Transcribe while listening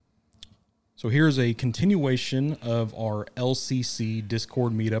So here's a continuation of our LCC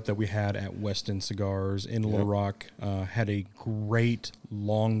Discord meetup that we had at West End Cigars in Little Rock. Had a great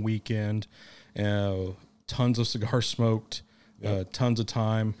long weekend. Tons of cigars smoked. Tons of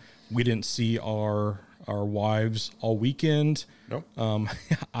time. We didn't see our wives all weekend. Nope.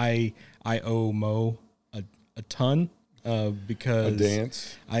 I owe Mo a ton because a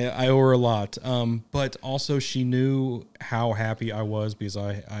dance. I owe her a lot. But also she knew how happy I was because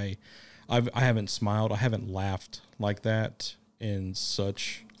I haven't smiled. I haven't laughed like that in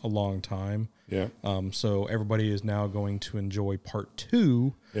such a long time. Yeah. So everybody is now going to enjoy part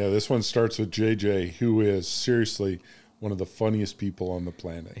 2. Yeah, this one starts with JJ, who is seriously one of the funniest people on the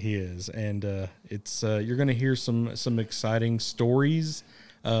planet. He is, and it's you're going to hear some exciting stories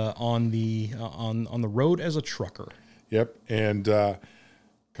on the road as a trucker. Yep, and a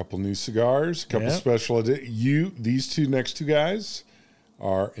couple new cigars, a couple special. These next two guys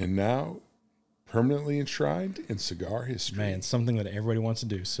are now permanently enshrined in cigar history. Man, something that everybody wants to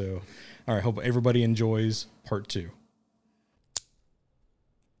do. So, all right, hope everybody enjoys part 2.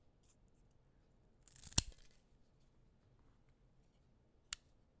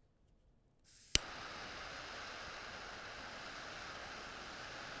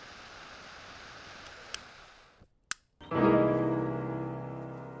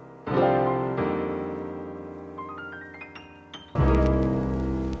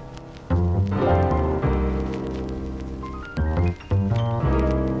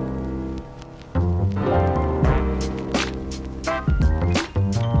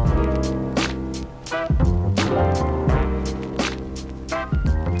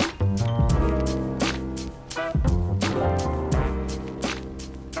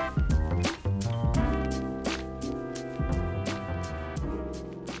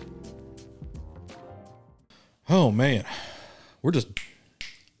 Oh, man. We're just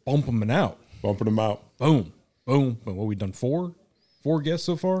bumping them out. Bumping them out. Boom. Boom. What, we done 4? 4 guests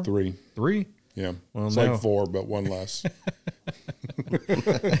so far? 3. 3? Yeah. Well, it's now, like 4, but one less.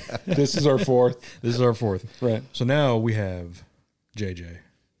 This is our 4th. This is our 4th. Right. So now we have JJ.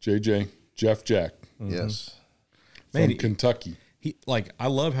 JJ, Jeff Jack. Mm-hmm. Yes. From Kentucky. I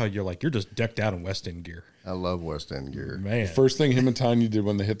love how you're just decked out in West End gear. I love West End gear. Man. The first thing him and Tanya did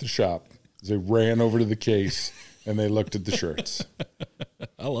when they hit the shop is they ran over to the case and they looked at the shirts.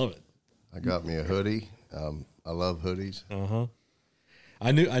 I love it. I got me a hoodie. I love hoodies. Uh-huh.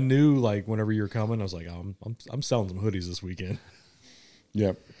 I knew like whenever you were coming, I was like, I'm selling some hoodies this weekend.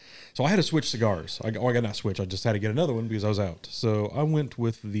 Yep. So I had to switch cigars. I got not switch. I just had to get another one because I was out. So I went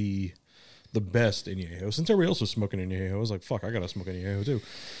with the best Añejo. Since everybody else was smoking Añejo, I was like, fuck, I got to smoke Añejo too.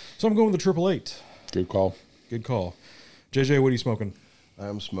 So I'm going with the 888. Good call. Good call. JJ, what are you smoking?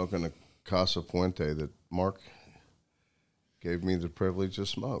 I'm smoking a Casa Fuente that Mark gave me the privilege to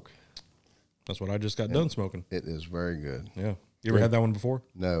smoke. That's what I just got done smoking. It is very good. Yeah. You ever had that one before?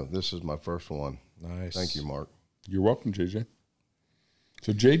 No, this is my first one. Nice. Thank you, Mark. You're welcome, JJ.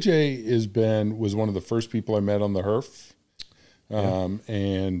 So JJ was one of the first people I met on the HERF,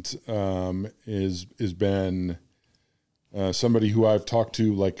 and is been somebody who I've talked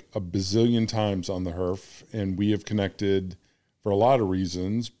to like a bazillion times on the HERF, and we have connected for a lot of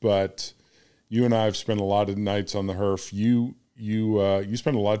reasons. But you and I have spent a lot of nights on the HERF. You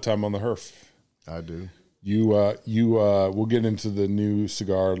spend a lot of time on the HERF. I do. We'll get into the new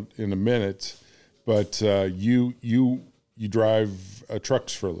cigar in a minute, but you drive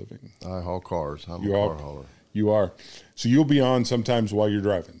trucks for a living. I haul cars. I'm a car hauler. You are. So you'll be on sometimes while you're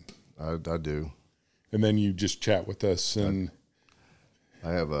driving. I do. And then you just chat with us. And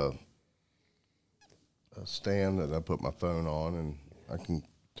I have a stand that I put my phone on, and I can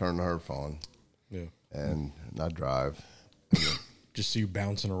turn the HERF on. Yeah. And I drive. Just see you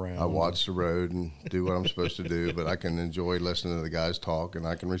bouncing around. I watch the road and do what I'm supposed to do, but I can enjoy listening to the guys talk, and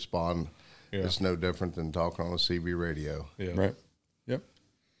I can respond. Yeah. It's no different than talking on a CB radio. Yeah. Right. Yep.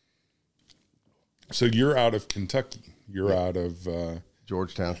 So you're out of Kentucky. You're out of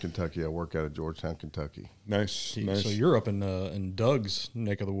Georgetown, Kentucky. I work out of Georgetown, Kentucky. Nice. Nice. So you're up in Doug's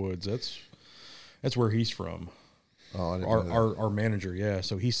neck of the woods. That's where he's from. Oh, I didn't know that. Our manager. Yeah.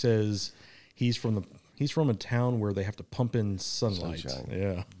 So he says he's from a town where they have to pump in sunlight. Sunshine.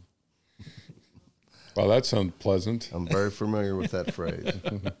 Yeah. Wow, that sounds pleasant. I'm very familiar with that phrase.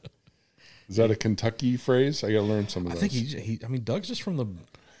 Is that a Kentucky phrase? I got to learn some of I those. think I mean, Doug's just from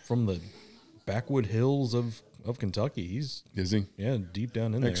the backwood hills of Kentucky. Is he? Yeah, deep down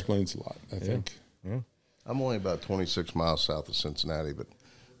in That there. explains a lot, I think. Yeah. I'm only about 26 miles south of Cincinnati, but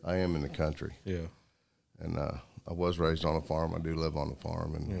I am in the country. Yeah. And I was raised on a farm. I do live on a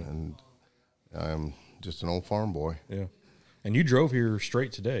farm, and I'm just an old farm boy. Yeah. And you drove here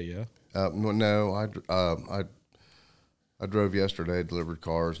straight today, yeah? No, I drove yesterday, delivered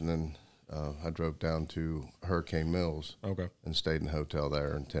cars, and then I drove down to Hurricane Mills. Okay. And stayed in a hotel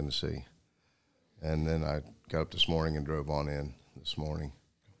there in Tennessee. And then I got up this morning and drove on in this morning.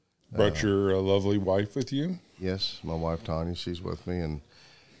 Brought your lovely wife with you? Yes, my wife Tanya, she's with me, and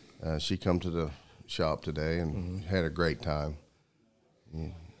she come to the shop today and had a great time.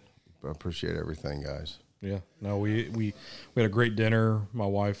 I appreciate everything, guys. Yeah. No, we had a great dinner. My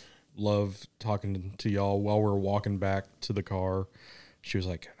wife loved talking to y'all while we were walking back to the car. She was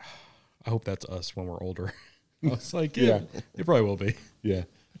like, I hope that's us when we're older. I was like, yeah, it probably will be. Yeah,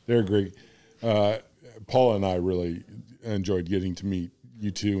 they're great. Paula and I really enjoyed getting to meet you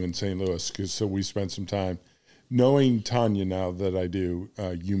two in St. Louis, so we spent some time. Knowing Tanya now that I do,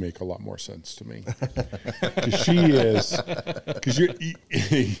 you make a lot more sense to me. She's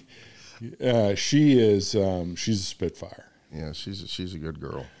a spitfire. Yeah, she's a good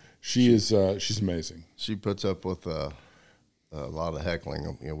girl. She's amazing. She puts up with a lot of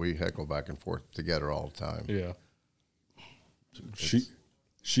heckling. You know, we heckle back and forth together all the time. Yeah.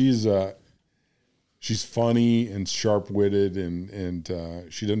 She's funny and sharp-witted, and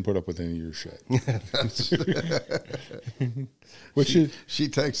she doesn't put up with any of your shit. She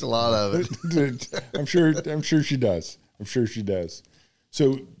takes a lot of it. I'm sure she does.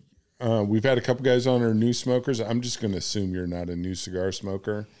 So we've had a couple guys on our new smokers. I'm just going to assume you're not a new cigar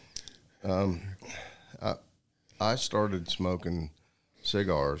smoker. I started smoking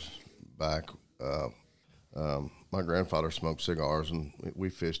cigars back. My grandfather smoked cigars, and we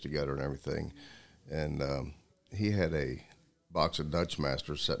fished together and everything. And he had a box of Dutch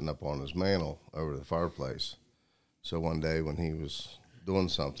Masters sitting up on his mantle over the fireplace. So one day when he was doing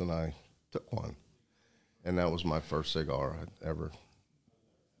something, I took one. And that was my first cigar I'd ever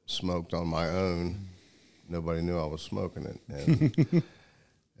smoked on my own. Nobody knew I was smoking it.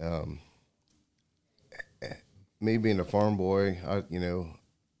 And me being a farm boy, I'd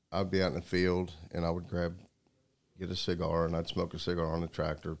be out in the field and I would get a cigar, and I'd smoke a cigar on the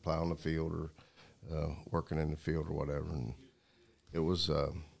tractor, plowing the field, or working in the field or whatever. And it was,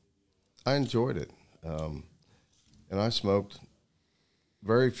 I enjoyed it. And I smoked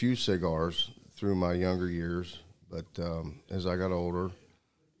very few cigars through my younger years, but as I got older,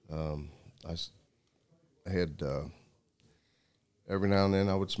 I had, every now and then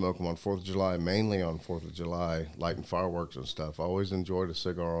I would smoke them on 4th of July, mainly on 4th of July, lighting fireworks and stuff. I always enjoyed a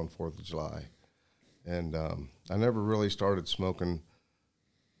cigar on 4th of July. And I never really started smoking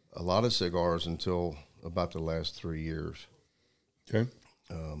a lot of cigars until about the last 3 years. Okay.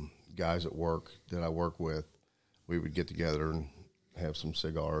 Guys at work that I work with, we would get together and have some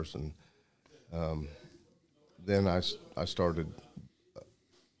cigars. And then I started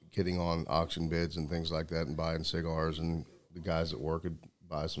getting on auction bids and things like that and buying cigars, and the guys at work would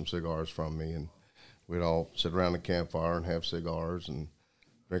buy some cigars from me, and we'd all sit around the campfire and have cigars and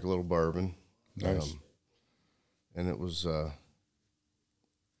drink a little bourbon. Nice. And it was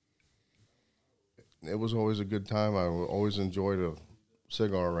always a good time. I always enjoyed a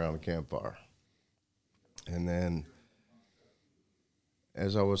cigar around a campfire. And then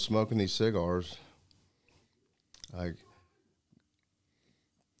as I was smoking these cigars,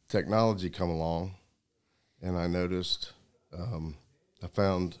 technology come along, and I noticed, I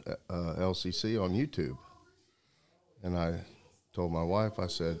found LCC on YouTube. And I told my wife, I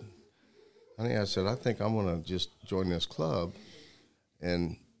said, honey, I think I'm going to just join this club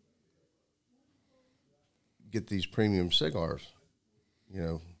and get these premium cigars. You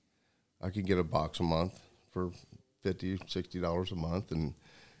know, I could get a box a month for $50, $60 a month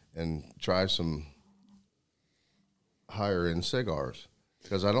and try some higher end cigars,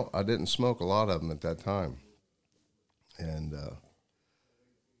 because I didn't smoke a lot of them at that time. And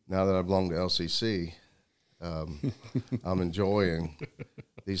now that I belong to LCC, I'm enjoying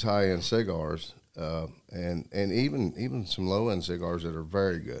these high end cigars, and even some low end cigars that are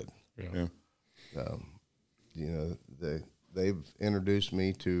very good. Yeah. They've introduced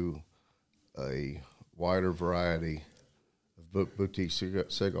me to a wider variety of boutique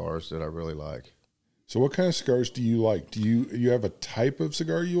cigars that I really like. So what kind of cigars do you like? Do you have a type of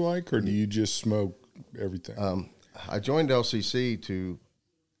cigar you like, or do you just smoke everything? I joined LCC to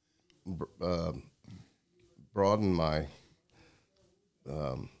broaden my, I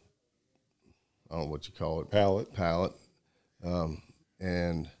don't know what you call it. Palate.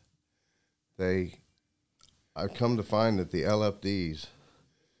 And I've come to find that the LFDs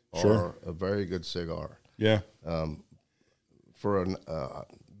are a very good cigar. Yeah.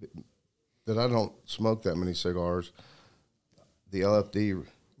 That I don't smoke that many cigars, the LFD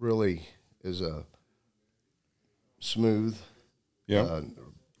really is a smooth,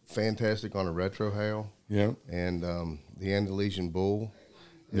 fantastic on a retro hail. Yeah. And the Andalusian Bull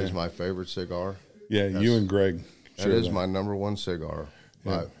is my favorite cigar. Yeah, you and Greg. That is my number one cigar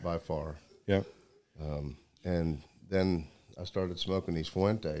by far. Yeah. And then I started smoking these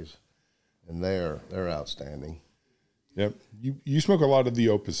Fuentes, and they're outstanding. Yep. You smoke a lot of the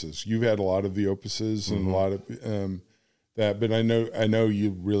Opuses. You've had a lot of the Opuses and a lot of that, but I know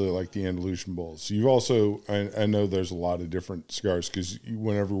you really like the Andalusian Bulls. You've also I know there's a lot of different cigars because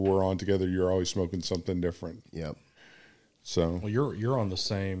whenever we're on together, you're always smoking something different. Yep. So well, you're on the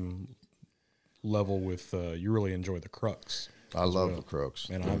same level with you really enjoy the Crux. I love the Crux.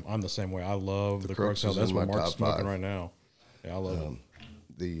 And I'm the same way. I love the Crux. Crux is That's in what my Mark's top smoking 5. right now. Yeah, I love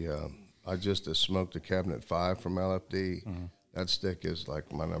it. I just smoked a Cabinet 5 from LFD. That stick is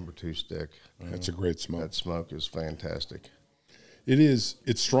like my number 2 stick. that's a great smoke. That smoke is fantastic. It is.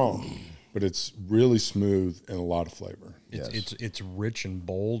 It's strong, but it's really smooth and a lot of flavor. It's rich and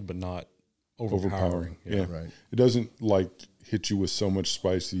bold, but not overpowering. Yeah. Right. It doesn't like hit you with so much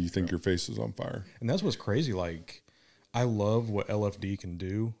spice that you think your face is on fire. And that's what's crazy. Like, I love what LFD can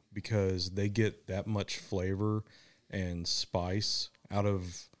do because they get that much flavor and spice out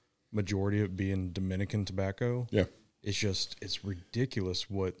of majority of it being Dominican tobacco. Yeah. It's ridiculous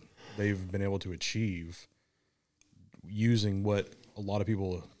what they've been able to achieve using what a lot of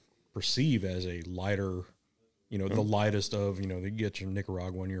people perceive as a lighter, the lightest of, you get your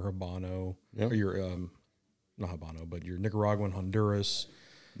Nicaraguan, your Habano, or your, not Habano, but your Nicaraguan, Honduras,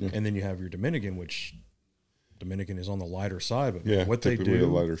 and then you have your Dominican, which Dominican is on the lighter side, but what they do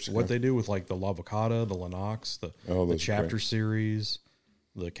with like the La Vocada, the Lennox, the chapter series,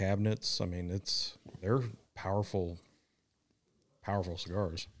 the cabinets, I mean, they're powerful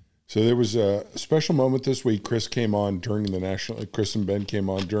cigars. So there was a special moment this week. Chris and Ben came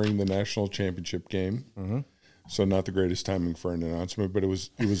on during the national championship game. Mm-hmm. So not the greatest timing for an announcement, but it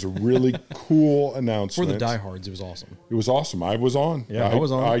was a really cool announcement. For the diehards, it was awesome. It was awesome. I was on. Yeah, I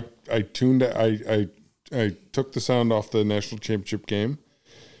was on. I tuned. I took the sound off the national championship game,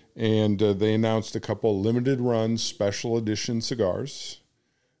 and they announced a couple limited run special edition cigars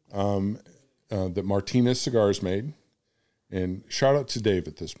that Martinez Cigars made. And shout out to Dave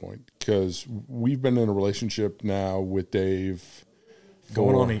at this point because we've been in a relationship now with Dave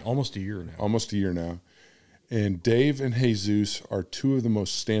going on almost a year now. And Dave and Jesus are two of the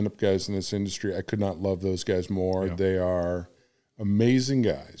most stand-up guys in this industry. I could not love those guys more. Yeah. They are amazing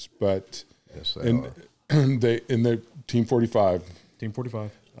guys. But yes, they are. And they're Team 45. Team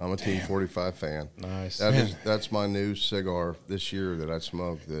 45. I'm a Team 45 fan. Nice. That's my new cigar this year that I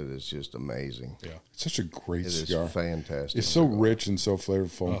smoked. That is just amazing. Yeah, it's such a great cigar. It is fantastic. It's so rich and so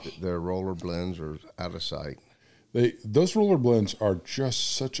flavorful. Their roller blends are out of sight. Those roller blends are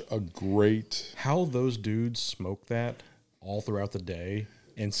just such a great. How those dudes smoke that all throughout the day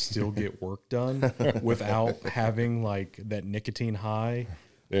and still get work done without having like that nicotine high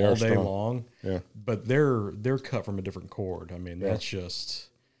all day long. Yeah, but they're cut from a different cord. I mean, that's just.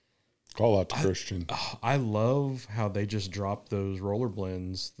 Call out to Christian. I love how they just dropped those roller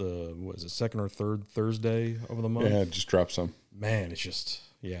blends. Second or third Thursday of the month? Yeah, just drop some. Man, it's just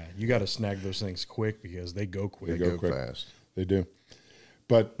you got to snag those things quick because they go quick. They go quick. Fast. They do.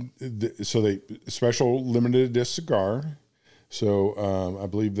 But so they special limited edition cigar. So I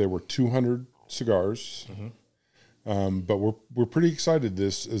believe there were 200 cigars. Mm-hmm. But we're pretty excited.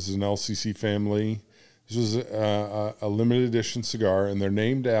 This is an LCC family. This was a limited edition cigar, and they're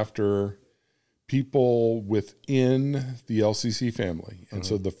named after people within the LCC family. And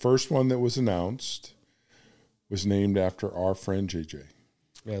so the first one that was announced was named after our friend JJ.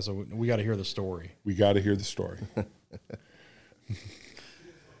 Yeah, so we got to hear the story.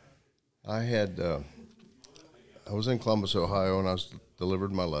 I was in Columbus, Ohio, and I was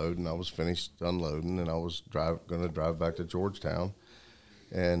delivered my load, and I was finished unloading, and I was going to drive back to Georgetown,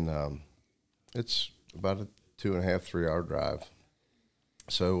 and it's about a 2.5, 3 hour drive.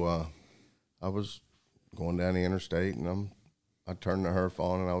 So I was going down the interstate, and I turned the HERF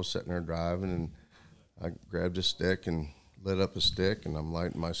on, and I was sitting there driving, and I grabbed a stick and lit up a stick, and I'm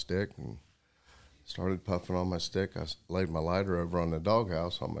lighting my stick and started puffing on my stick. I laid my lighter over on the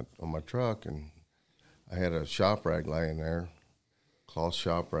doghouse on my truck, and I had a shop rag laying there, cloth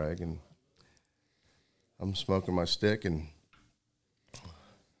shop rag, and I'm smoking my stick, and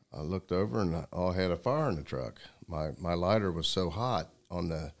I looked over, and I had a fire in the truck. My lighter was so hot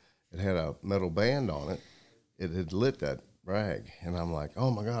it had a metal band on it. It had lit that rag, and I'm like,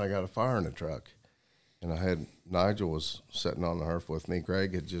 oh my God, I got a fire in the truck. And Nigel was sitting on the HERF with me.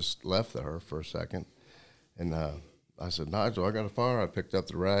 Greg had just left the HERF for a second, and I said, Nigel, I got a fire. I picked up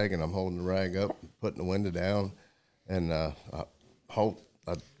the rag, and I'm holding the rag up, putting the window down, and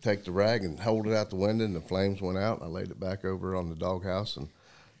take the rag and hold it out the window, and the flames went out. And I laid it back over on the doghouse, and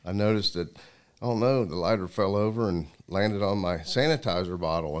I noticed that, oh no, the lighter fell over and landed on my sanitizer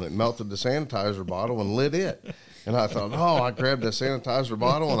bottle, and it melted the sanitizer bottle and lit it. And I thought, oh, I grabbed the sanitizer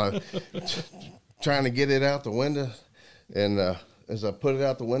bottle and trying to get it out the window, and as I put it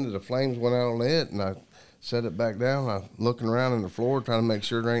out the window, the flames went out on it, and I set it back down. I'm looking around on the floor trying to make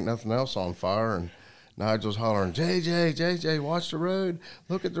sure there ain't nothing else on fire, and Nigel's hollering, JJ, watch the road.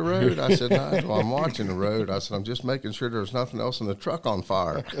 Look at the road. I said, Nigel, I'm watching the road. I said, I'm just making sure there's nothing else in the truck on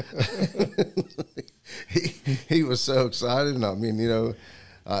fire. he was so excited. And I mean, you know,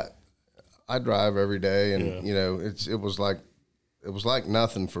 I drive every day, and you know, it was like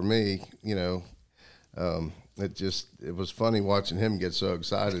nothing for me. You know, it was funny watching him get so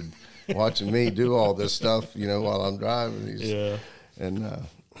excited, watching me do all this stuff. You know, while I'm driving. And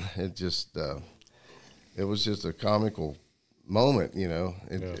it was just a comical moment, you know.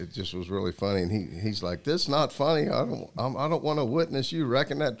 It just was really funny, and he's like, "This is not funny. I don't want to witness you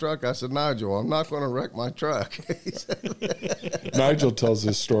wrecking that truck." I said, "Nigel, I'm not going to wreck my truck." Nigel tells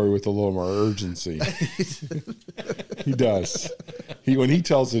this story with a little more urgency. He does. When he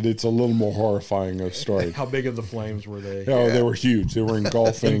tells it, it's a little more horrifying of a story. How big of the flames were they? Oh, they were huge. They were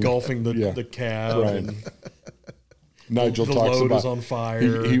engulfing the cab. Right. And Nigel the talks load about was on fire.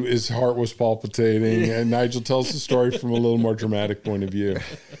 His heart was palpitating, and Nigel tells the story from a little more dramatic point of view.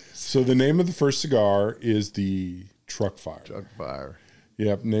 So the name of the first cigar is the Truck Fire. Truck Fire.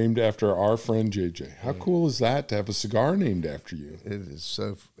 Yep, named after our friend JJ. How cool is that to have a cigar named after you? It is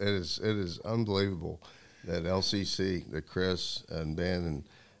unbelievable that LCC, that Chris and Ben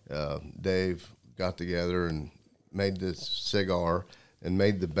and Dave got together and made this cigar and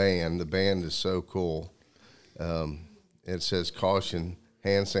made the band. The band is so cool. It says, "Caution,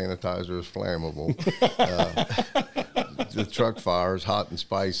 hand sanitizer is flammable." The Truck Fire is hot and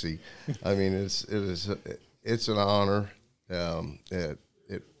spicy. I mean, it's an honor. It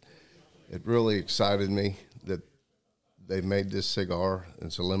really excited me that they made this cigar.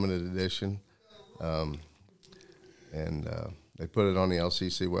 It's a limited edition, and they put it on the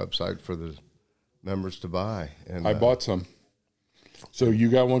LCC website for the members to buy. And I bought some. So you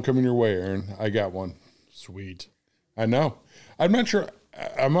got one coming your way, Aaron. I got one. Sweet. I know. I'm not sure.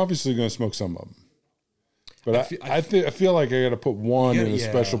 I'm obviously going to smoke some of them. But I feel like I got to put one in a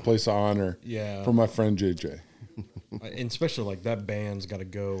special place of honor for my friend JJ. And especially like that band's got to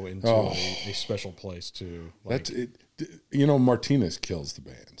go into a special place too. Like, That's it. You know, Martinez kills the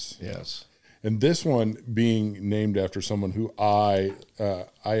bands. Yes. And this one being named after someone who I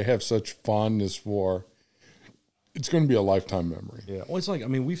have such fondness for, it's going to be a lifetime memory. Yeah. Well, it's like, I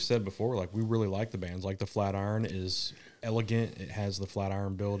mean, we've said before, like, we really like the bands. Like, the Flatiron is elegant. It has the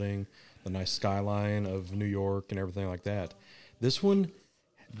Flatiron building, the nice skyline of New York and everything like that. This one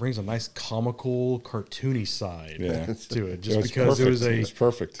brings a nice comical, cartoony side to it, just because it was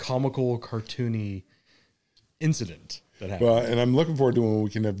perfect. Comical, cartoony incident that happened. Well, and I'm looking forward to when we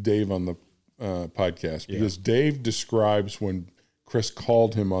can have Dave on the podcast, because Dave describes when Chris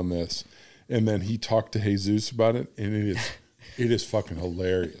called him on this, and then he talked to Jesus about it, and it is fucking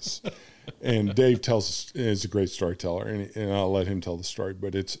hilarious. And Dave is a great storyteller, and I'll let him tell the story,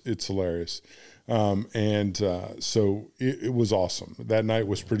 but it's hilarious. So it was awesome. That night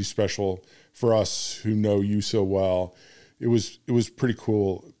was pretty special for us who know you so well. It was pretty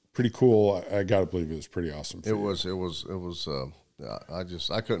cool. Pretty cool. I gotta believe it was pretty awesome. It was.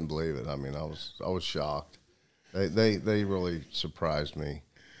 I couldn't believe it. I mean, I was shocked. They really surprised me.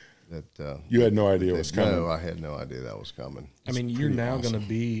 That you had no idea it was coming. No, I had no idea that was coming. I mean, you're now going to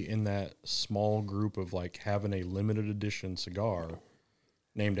be in that small group of like having a limited edition cigar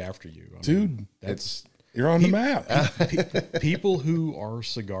named after you. Dude, you're on the map. People who are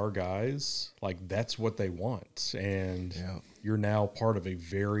cigar guys, like, that's what they want. And you're now part of a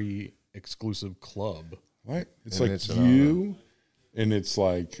very exclusive club. Right. It's you, and it's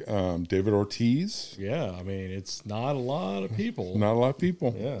like David Ortiz. Yeah. I mean, it's not a lot of people. Not a lot of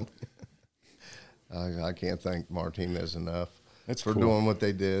people. Yeah. I can't thank Martinez enough for cool. doing what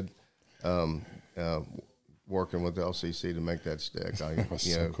they did, working with LCC to make that stick. That was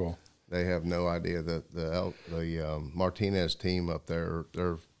so cool. They have no idea that the Martinez team up there,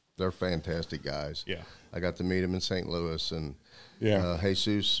 they're fantastic guys. Yeah, I got to meet them in St. Louis, and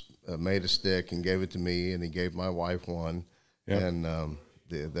Jesus made a stick and gave it to me, and he gave my wife one, and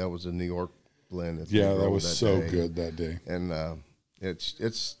that was a New York blend. That was so good that day, and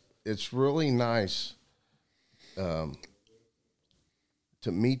it's really nice to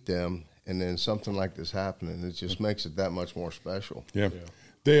meet them, and then something like this happening, it just makes it that much more special. Yeah.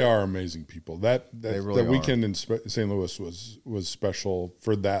 They are amazing people. That really weekend in St. Louis was special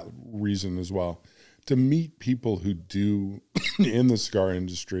for that reason as well. To meet people who do in the cigar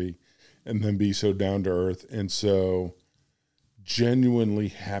industry and then be so down to earth and so genuinely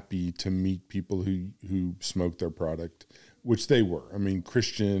happy to meet people who smoke their product, which they were. I mean,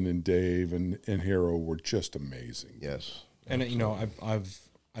 Christian and Dave and Hero were just amazing. Yes. And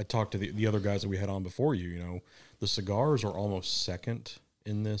I talked to the other guys that we had on before you. You know, the cigars are almost second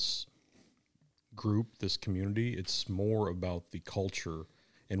in this group, this community. It's more about the culture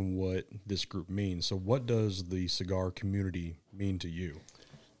and what this group means. So, what does the cigar community mean to you?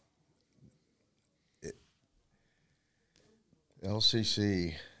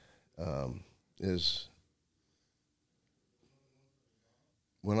 LCC is,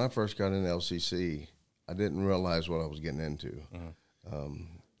 when I first got into LCC, I didn't realize what I was getting into.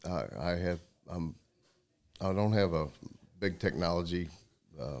 I don't have a big technology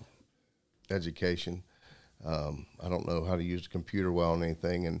education. I don't know how to use the computer well and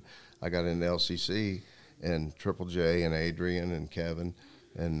anything, and I got into LCC and Triple J and Adrian and Kevin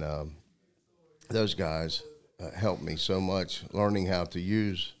and those guys helped me so much learning how to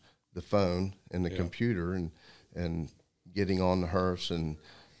use the phone and the computer and getting on the hearse and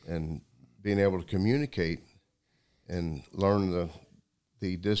being able to communicate and learn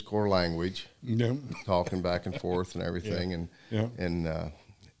the Discord language, talking back and forth and everything, and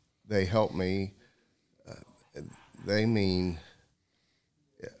they helped me. They mean,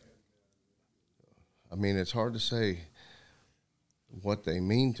 I mean, it's hard to say what they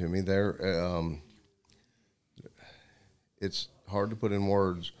mean to me. It's hard to put in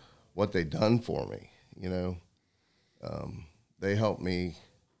words what they done for me. You know, they helped me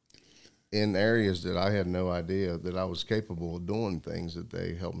in areas that I had no idea that I was capable of doing things that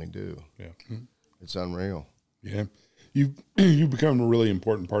they helped me do. Yeah, it's unreal. Yeah, you become a really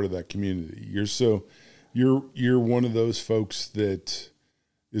important part of that community. You're one of those folks that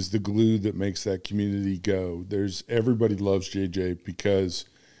is the glue that makes that community go. Everybody loves JJ because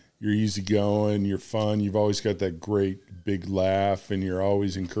you're easygoing, you're fun, you've always got that great big laugh, and you're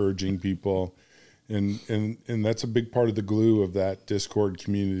always encouraging people. And that's a big part of the glue of that Discord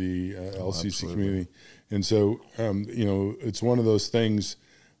community, LCC absolutely. community. And so, it's one of those things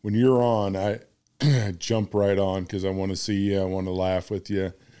when you're on, I jump right on because I want to see you, I want to laugh with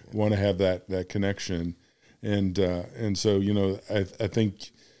you, I want to have that connection. And so, I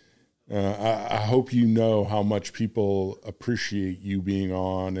think, I hope you know how much people appreciate you being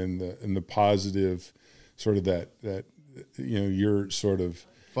on and the positive sort of that you're sort of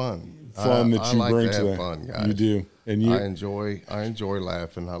fun that you like bring to to have that. fun, guys. You do, and I enjoy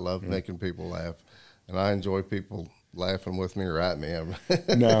laughing. I love making people laugh, and I enjoy people laughing with me or at me.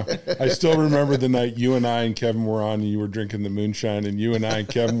 No, I still remember the night you and I and Kevin were on, and you were drinking the moonshine, and you and I and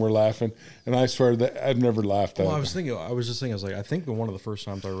Kevin were laughing, and I swear that I've never laughed at. Well, I was just thinking, I think one of the first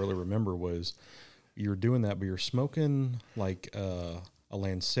times I really remember was you were doing that, but you're smoking like a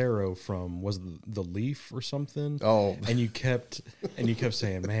Lancero from the Leaf or something. Oh, and you kept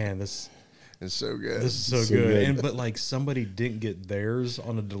saying, "Man, this." It's so good. This is so good. But like somebody didn't get theirs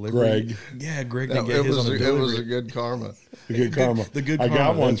on a delivery. Greg. Yeah, Greg didn't get his on a delivery. It was a good karma. The good karma. The good I karma,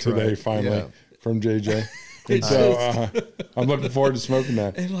 got one that's today right. finally from JJ. And so I'm looking forward to smoking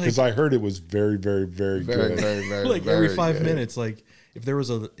that because I heard it was very, very, very good. Very, very, like very every 5 good. minutes, like if there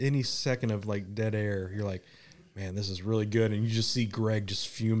was any second of like dead air, you're like, man, this is really good. And you just see Greg just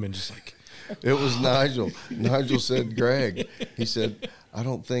fuming, just like. It was Nigel. Nigel said, Greg, he said, I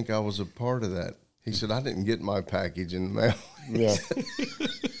don't think I was a part of that. He said, I didn't get my package in the mail. Yeah.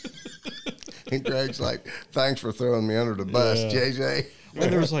 And Greg's like, thanks for throwing me under the bus, JJ.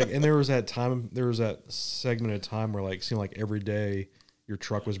 And there was that segment of time where like it seemed like every day your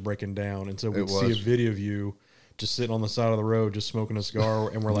truck was breaking down. And so we'd see a video of you just sitting on the side of the road, just smoking a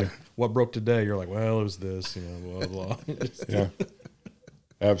cigar. And we're like, what broke today? You're like, well, it was this, blah, blah. Yeah.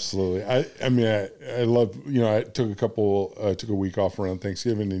 Absolutely. I mean, I love, I took a week off around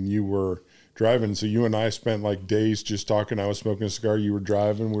Thanksgiving and you were driving. So you and I spent like days just talking. I was smoking a cigar. You were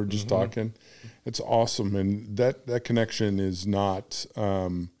driving. We were just talking. It's awesome. And that connection is not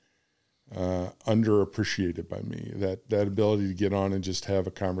underappreciated by me. That ability to get on and just have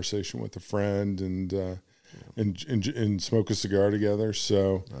a conversation with a friend and smoke a cigar together.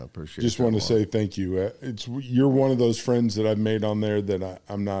 So I appreciate just want to say thank you. You're one of those friends that I've made on there that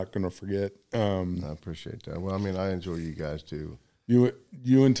I'm not going to forget. I appreciate that. Well, I mean, I enjoy you guys too. You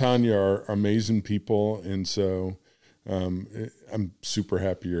and Tanya are amazing people, and so I'm super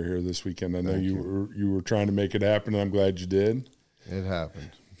happy you're here this weekend. I know you were trying to make it happen, and I'm glad you did. It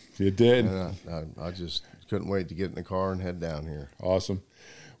happened. You did. And I just couldn't wait to get in the car and head down here. Awesome.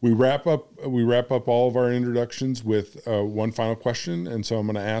 We wrap up all of our introductions with one final question, and so I'm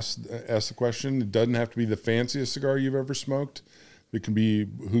going to ask the question. It doesn't have to be the fanciest cigar you've ever smoked. It can be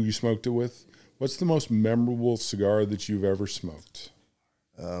who you smoked it with. What's the most memorable cigar that you've ever smoked?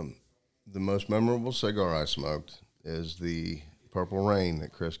 The most memorable cigar I smoked is the Purple Rain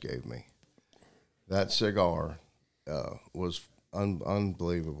that Chris gave me. That cigar was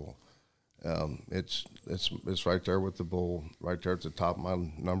unbelievable. It's right there with the Bull, right there at the top of my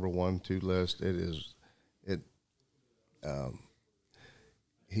number 1, 2 list.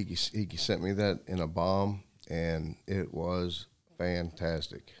 He sent me that in a bomb, and it was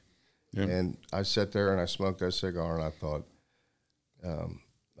fantastic. Yeah. And I sat there and I smoked that cigar, and I thought,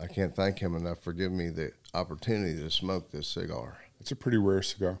 I can't thank him enough for giving me the opportunity to smoke this cigar. It's a pretty rare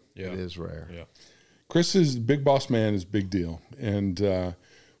cigar. Yeah. It is rare. Yeah. Chris's Big Boss Man is a big deal, and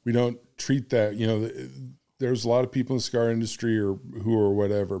we don't treat that. There's a lot of people in the cigar industry or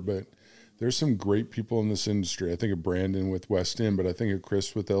whatever, but there's some great people in this industry. I think of Brandon with West End, but I think of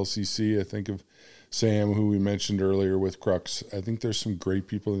Chris with LCC. I think of Sam, who we mentioned earlier with Crux. I think there's some great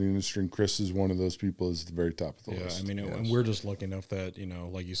people in the industry, and Chris is one of those people. Is at the very top of the list. I mean, and we're just lucky enough that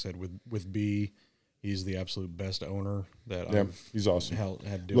like you said, with B, he's the absolute best owner that he's awesome.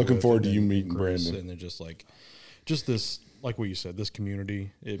 Had to Looking forward to you meeting Chris, Brandon. And then just this, like what you said, this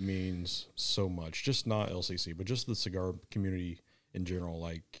community, it means so much. Just not LCC, but just the cigar community in general.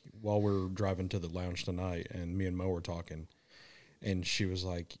 Like while we're driving to the lounge tonight, and me and Mo were talking, and she was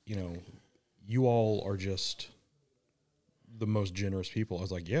like, you all are just the most generous people. I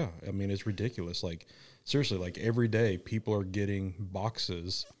was like, yeah, I mean, it's ridiculous. Like seriously, like every day people are getting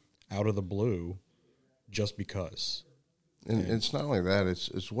boxes out of the blue just because. And it's not only that,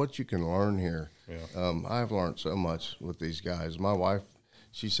 it's what you can learn here. Yeah. I've learned so much with these guys. My wife,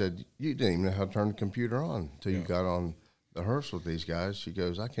 she said, you didn't even know how to turn the computer on until you got on the hearse with these guys. She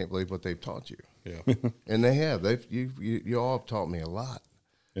goes, I can't believe what they've taught you. Yeah. And they have. You all have taught me a lot.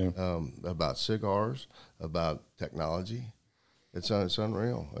 Yeah. About cigars, about technology. It's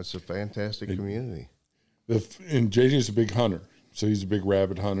unreal. It's a fantastic community. And JJ's a big hunter, so he's a big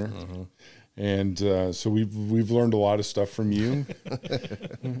rabbit hunter. Uh-huh. And so we've learned a lot of stuff from you,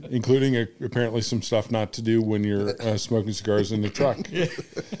 including apparently some stuff not to do when you're smoking cigars in the truck. Yeah.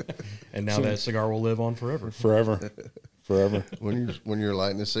 And now that cigar will live on forever. Forever. When you're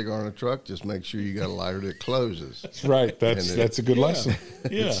lighting a cigar in a truck, just make sure you got a lighter that closes. That's right. That's a good lesson.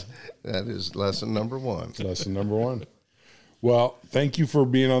 Yeah. That is lesson number 1. Lesson number 1. Well, thank you for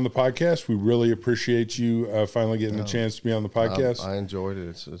being on the podcast. We really appreciate you finally getting a chance to be on the podcast. I enjoyed it.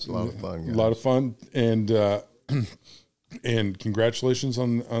 It's a lot of fun, guys. A lot of fun, and and congratulations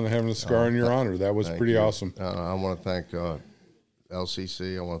on having a cigar in your honor. That was pretty awesome. I want to thank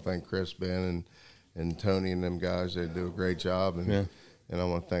LCC. I want to thank Chris, Ben, and Tony and them guys. They do a great job, and I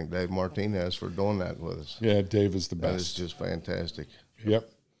want to thank Dave Martinez for doing that with us. Yeah, Dave is the best. That is just fantastic. Yep.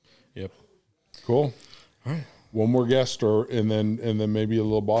 Cool. All right. One more guest, and then maybe a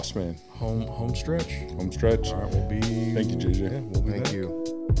little boss man. Home stretch. Home stretch. All right, we'll be. Thank you, JJ. Yeah, we'll be Thank back. you.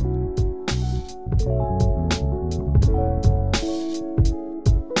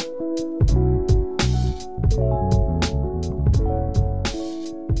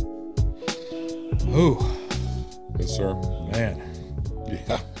 Oh, Yes, sir. man,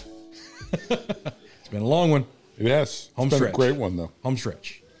 Yeah, it's been a long one. it has. Home It's been stretch. a great one, though. Home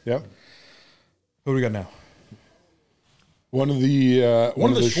stretch. Yep. Who do we got now? One of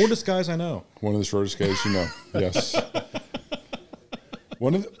the Shortest guys I know. One of the shortest guys you know. Yes.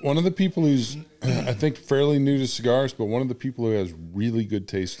 One of the people who's I think fairly new to cigars, but one of the people who has really good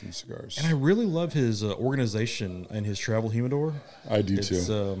taste in cigars. And I really love his organization and his travel humidor. I do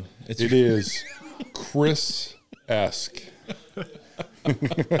too. It is Chris-esque.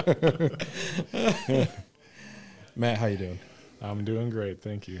 Matt, how you doing? I'm doing great,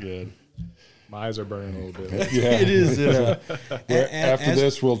 thank you. Good. My eyes are burning a little bit. Yeah. It is. After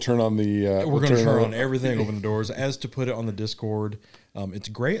this, we'll turn on the. We're going to turn on everything, open the doors. As to put it on the Discord, it's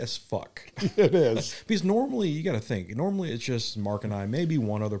great as fuck. It is. Because normally, you got to think, normally it's just Mark and I, maybe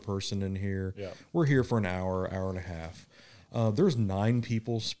one other person in here. Yeah. We're here for an hour and a half. There's 9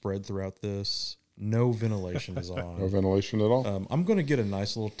 people spread throughout this. No ventilation is on. No ventilation at all. I'm going to get a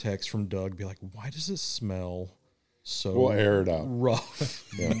nice little text from Doug, be like, why does it smell so We'll air it out. rough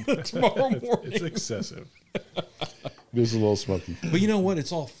Yeah. tomorrow morning? It's excessive. It is a little smoky. But you know what?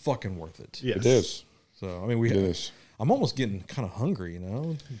 It's all fucking worth it. Yes. It is. So, I mean, It is. I'm almost getting kind of hungry,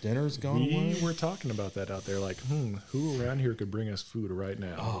 Dinner's gone away. We were talking about that out there, like, who around here could bring us food right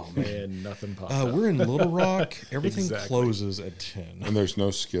now? Oh, man, nothing popped up. We're in Little Rock. Everything closes at 10. And there's no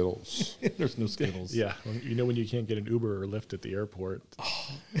Skittles. There's no Skittles. Yeah, when you can't get an Uber or Lyft at the airport,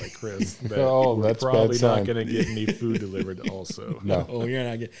 like Chris, that's probably bad not going to get any food delivered also. No. Oh, you're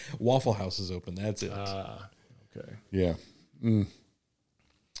not getting... Waffle House is open. That's it. Okay. Yeah.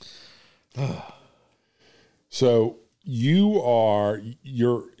 So you're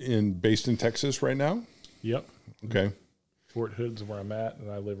based in Texas right now? Yep. Okay. Fort Hood's where I'm at,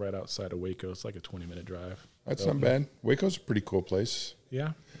 and I live right outside of Waco. It's like a 20-minute drive. That's not bad. Waco's a pretty cool place.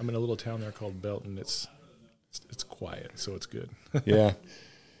 Yeah. I'm in a little town there called Belton. It's quiet, so it's good. Yeah.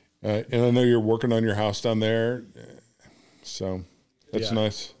 And I know you're working on your house down there, so that's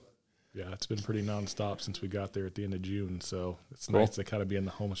nice. Yeah, it's been pretty nonstop since we got there at the end of June, so it's Cool. nice to kind of be in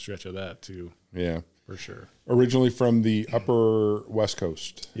the home stretch of that too. Yeah. For sure. Originally from the upper West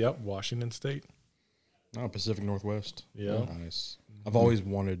Coast. Yep, Washington State. Pacific Northwest. Yeah. Nice. I've always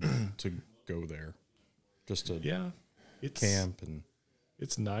wanted to go there just to camp. And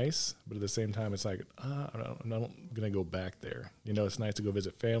it's nice, but at the same time, it's like, I'm not going to go back there. It's nice to go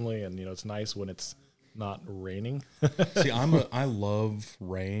visit family, and, it's nice when it's not raining. See, I love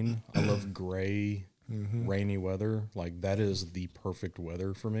rain. I love gray, rainy weather. Like, that is the perfect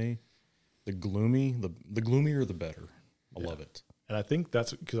weather for me. The gloomier, the better. I love it. And I think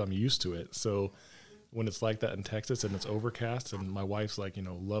that's because I'm used to it. So when it's like that in Texas and it's overcast and my wife's like,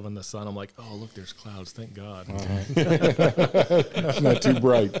 loving the sun, I'm like, oh, look, there's clouds. Thank God. It's not too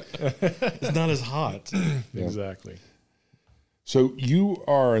bright. It's not as hot. Yeah. Exactly. So you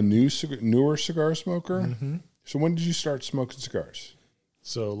are a newer cigar smoker. Mm-hmm. So when did you start smoking cigars?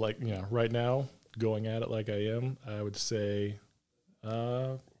 So right now, going at it like I am, I would say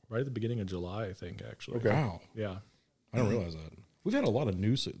right at the beginning of July, I think, actually. Okay. Wow. Yeah. I didn't realize that. We've had a lot of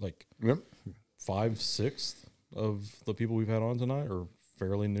new, Yep. 5/6 of the people we've had on tonight are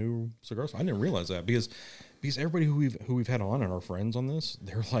fairly new cigars. I didn't realize that because everybody who we've had on and our friends on this,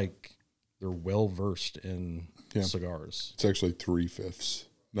 they're well versed in cigars. It's actually 3/5,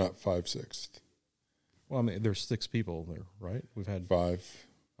 not 5/6. Well, I mean, there's 6 people there, right? We've had 5.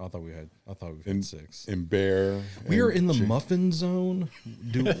 I thought we've had 6. And Bear. We are in the muffin zone.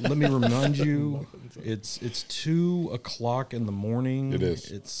 Let me remind you, it's 2:00 in the morning. It is.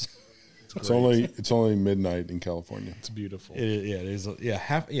 It's only midnight in California. It's beautiful. It is.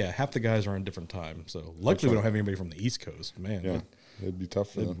 Half the guys are on different time. So luckily we don't have anybody from the East Coast. Man, Yeah, it'd be tough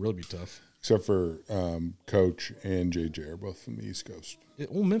for them. It'd really be tough. Except for Coach and JJ are both from the East Coast.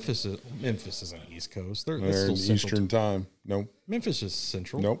 Memphis isn't East Coast. They're in still Eastern time. Nope. Memphis is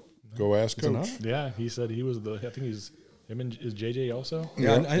Central. Nope. Go ask Is it Coach. not? Yeah, he said he was I think he's him and is JJ also?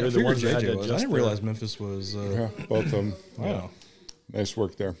 Yeah, I They're the figured ones that had JJ to was. I adjust didn't realize Memphis was. Yeah, both of them. Wow. Nice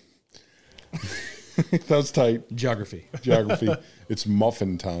work there. That was tight. Geography. It's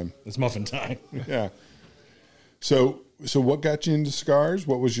muffin time. It's muffin time. Yeah. So what got you into cigars?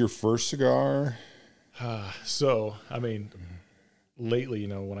 What was your first cigar? So, I mean, lately,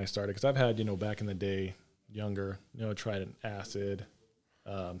 when I started, because I've had, back in the day, younger, tried an acid,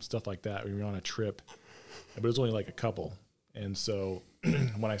 stuff like that. We were on a trip, but it was only like a couple. And so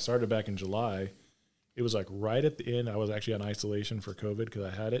when I started back in July, it was like right at the end. I was actually on isolation for COVID because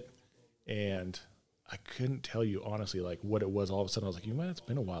I had it. And I couldn't tell you honestly, like what it was. All of a sudden I was like, it's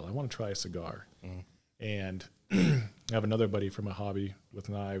been a while. I want to try a cigar. And I have another buddy from a hobby with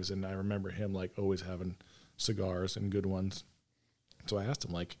knives, and I remember him like always having cigars and good ones. So I asked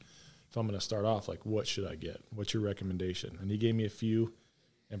him, like, if I'm going to start off, like, what should I get? What's your recommendation? And he gave me a few.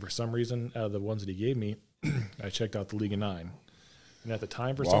 And for some reason, out of the ones that he gave me, I checked out the League of Nine. And at the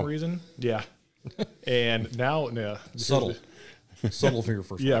time, for some reason, and now, Subtle for your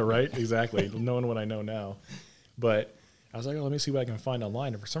first. Yeah, right. Exactly. Knowing what I know now, but I was like, let me see what I can find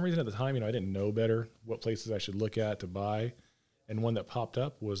online. And for some reason at the time, I didn't know better what places I should look at to buy. And one that popped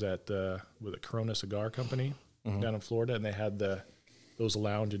up was at with a Corona Cigar Company down in Florida, and they had those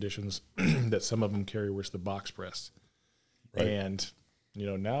lounge editions that some of them carry, where it's the box press. Right. And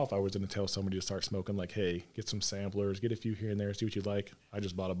now if I was going to tell somebody to start smoking, like, hey, get some samplers, get a few here and there, see what you like, I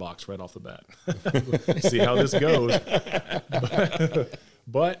just bought a box right off the bat. See how this goes.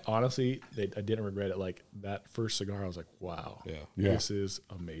 But honestly, I didn't regret it. Like, that first cigar, I was like, wow, this is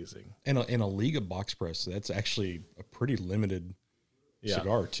amazing. And in a League of box press, that's actually a pretty limited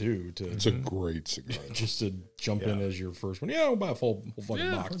cigar too. It's a great cigar. Just to jump in as your first one. Yeah, I'll buy a whole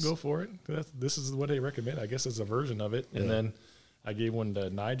fucking box. Go for it. This is what they recommend. I guess it's a version of it. And then I gave one to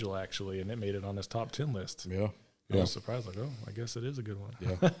Nigel, actually, and it made it on his top 10 list. Yeah. I was surprised, like, I guess it is a good one.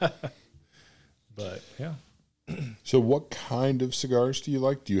 Yeah. But, yeah. So what kind of cigars do you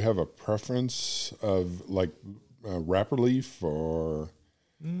like? Do you have a preference of like wrapper leaf or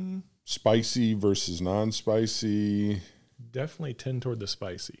spicy versus non-spicy? Definitely tend toward the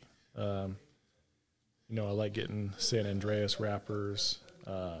spicy. I like getting San Andreas wrappers,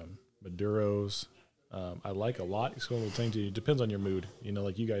 Maduros. I like a lot. It's one of the things. It depends on your mood.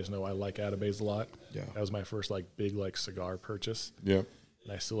 Like you guys know, I like Atabes a lot. Yeah. That was my first big cigar purchase. Yeah.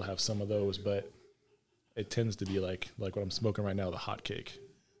 And I still have some of those, but it tends to be like what I'm smoking right now, the hot cake.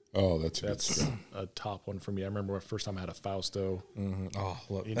 Oh, that's a top one for me. I remember the first time I had a Fausto. Mm-hmm. Oh,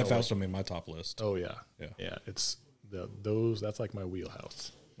 look, that Fausto made my top list. Oh yeah. It's that's like my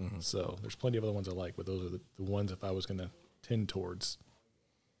wheelhouse. Mm-hmm. So there's plenty of other ones I like, but those are the ones if I was going to tend towards.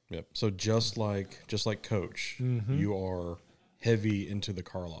 Yep. So just like Coach, you are heavy into the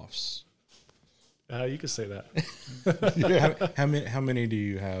Karloffs. You could say that. Yeah. How many do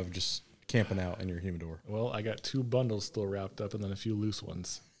you have just camping out in your humidor? Well, I got 2 bundles still wrapped up, and then a few loose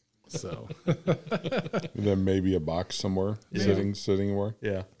ones. So And then maybe a box somewhere sitting where.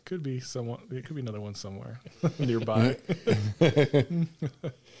 Yeah. could be someone. It could be another one somewhere nearby.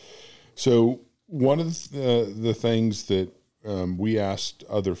 So one of the things that we asked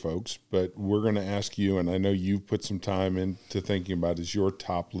other folks, but we're going to ask you, and I know you've put some time into thinking about, is your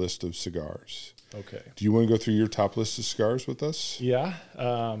top list of cigars. Okay. Do you want to go through your top list of cigars with us? Yeah.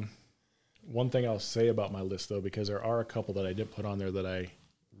 One thing I'll say about my list, though, because there are a couple that I did put on there that I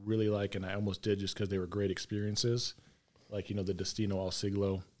really like, and I almost did just because they were great experiences, like the Destino Al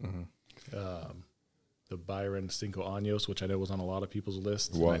Siglo, the Byron Cinco Años, which I know was on a lot of people's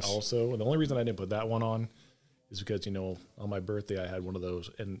lists. Was. And the only reason I didn't put that one on is because on my birthday I had one of those,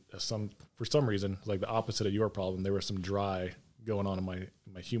 and for some reason, like the opposite of your problem, there was some dry going on in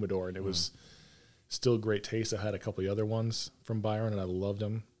my humidor, and it was still great taste. I had a couple of other ones from Byron, and I loved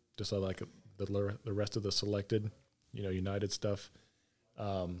them. Just like the rest of the selected, United stuff.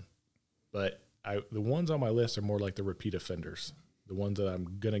 But the ones on my list are more like the repeat offenders, the ones that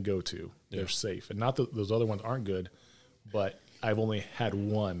I'm gonna go to. They're safe, and not that those other ones aren't good, but I've only had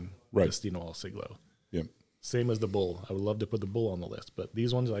one Destino Al Siglo. Yep. Same as the Bull. I would love to put the Bull on the list, but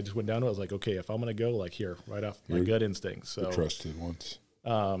these ones I just went down to. I was like, okay, if I'm gonna go, here right off my gut instinct. So the trusted ones.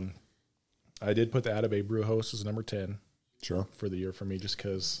 I did put the Atabey Brewhouse as number 10. Sure. For the year for me, just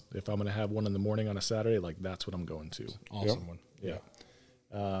because if I'm going to have one in the morning on a Saturday, that's what I'm going to. Awesome one. Yeah.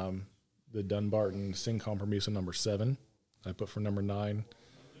 The Dunbarton Sin Compromiso number 7, I put for number 9.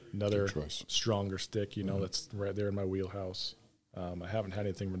 Another stronger stick, that's right there in my wheelhouse. I haven't had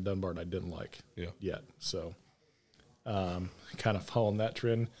anything from Dunbarton I didn't like yet. So kind of following that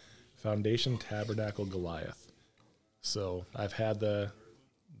trend, Foundation Tabernacle Goliath. So I've had the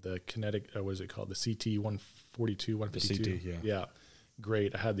Kinetic, what is it called? The CT 142, 152. The CT, yeah.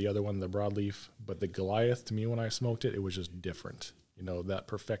 Great. I had the other one, the broadleaf, but the Goliath, to me, when I smoked it, it was just different. That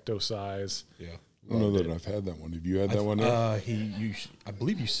Perfecto size. Yeah. I don't know that I've had that one. Have you had that one yet? I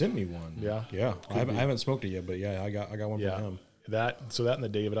believe you sent me one. Yeah. Yeah. I haven't smoked it yet, but yeah, I got one from him. That and the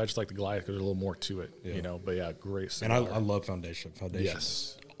David, I just like the Goliath because there's a little more to it, but yeah, great cigar. And I love Foundation.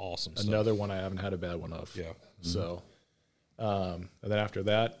 Foundation's awesome stuff. Another one I haven't had a bad one of. Yeah. So, and then after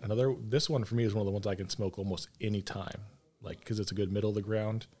that, this one for me is one of the ones I can smoke almost any time, because it's a good middle of the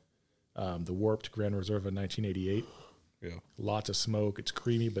ground. The Warped Grand Reserve of 1988. Yeah. Lots of smoke. It's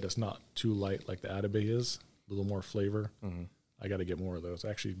creamy, but it's not too light like the Atabey is. A little more flavor. Mm-hmm. I got to get more of those. I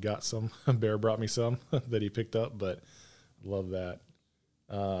actually got some. Bear brought me some that he picked up, but love that.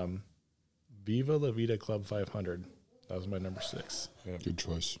 Viva La Vida Club 500. That was my number 6. Yeah. Good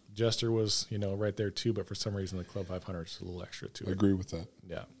choice. Jester was, right there too, but for some reason the Club 500 is a little extra to it. I agree with that.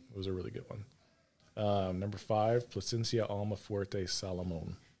 Yeah, it was a really good one. Number 5, Plasencia Alma Fuerte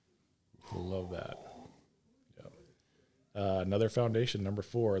Salomon. Love that. Yeah. Another Foundation, number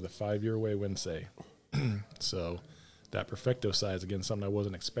 4, the 5-year Way Wednesday. So that Perfecto size, again, something I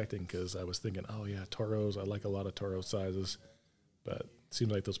wasn't expecting because I was thinking, oh yeah, Toros. I like a lot of Toro sizes, but it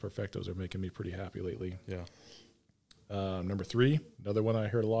seems like those Perfectos are making me pretty happy lately. Yeah. Number 3, another one I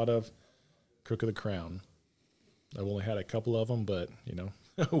heard a lot of, Crook of the Crown. I've only had a couple of them, but,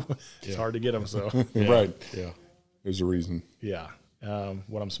 it's hard to get them, so. Right. Yeah. There's a reason. Yeah.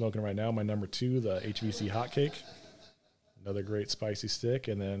 What I'm smoking right now, my number 2, the HVC Hot Cake. Another great spicy stick.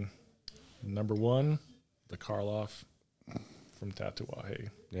 And then number 1, the Karloff from Tatuaje.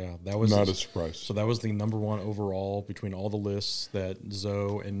 Yeah, that was not a surprise. So that was the number 1 overall between all the lists that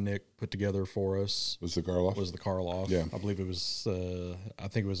Zoe and Nick put together for us. Was the Karloff? Was the Karloff. Yeah. I believe it was, I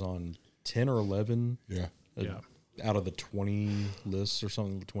think it was on 10 or 11. Yeah. Out of the 20 lists or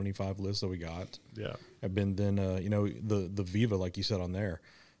something, the 25 lists that we got. Yeah. I've been then, the Viva, like you said on there.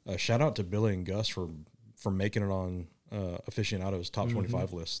 Shout out to Billy and Gus for for making it on Aficionado's top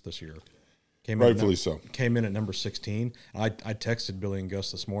 25 list this year. Rightfully so. Came in at number 16. I texted Billy and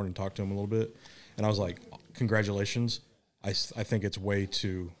Gus this morning, talked to him a little bit, and I was like, "Congratulations! I think it's way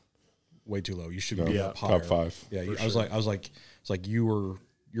too low. You should be up higher." Top 5. Yeah, I was like, it's like you're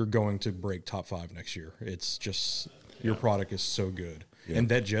going to break top 5 next year. It's just your product is so good, and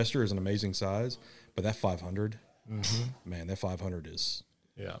that Jester is an amazing size, but that 500, man, that 500 is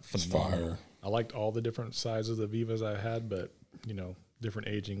phenomenal. Fire. I liked all the different sizes of Vivas I had, but different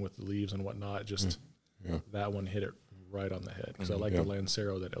aging with the leaves and whatnot. Just that one hit it right on the head because I like the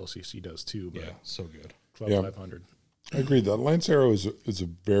Lancero that LCC does too. But so good. Club 500. I agree. The Lancero is a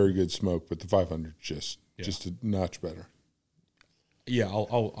very good smoke, but the 500 just a notch better. Yeah,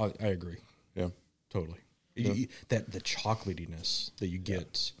 I agree. Yeah, totally. That the chocolatiness that you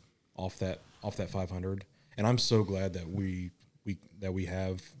get off that 500, and I'm so glad that we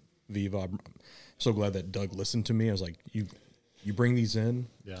have Viva. I'm so glad that Doug listened to me. I was like, you bring these in,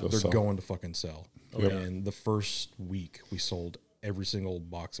 they're going to fucking sell. And the first week we sold every single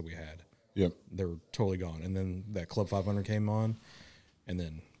box that we had. Yep, they were totally gone. And then that Club 500 came on, and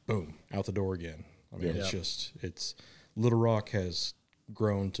then boom, out the door again. I mean, it's Little Rock has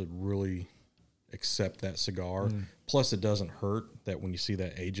grown to really accept that cigar. Plus, it doesn't hurt that when you see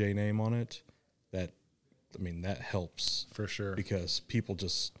that AJ name on it, that helps For sure. because people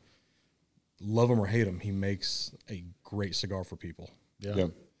just love him or hate him. He makes a great cigar for people. Yeah. Yeah.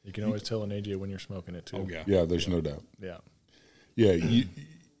 You can always tell an AJ when you're smoking it too. Oh yeah, yeah. There's no doubt. Yeah. Yeah,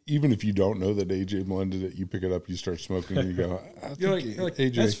 even if you don't know that AJ blended it, you pick it up, you start smoking, and you go, you're like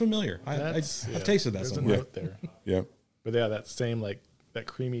AJ. That's familiar. I've tasted that There's a somewhere. note there. Yeah, But that same that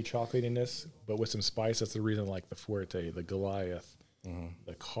creamy chocolatiness, but with some spice. That's the reason the Fuerte, the Goliath,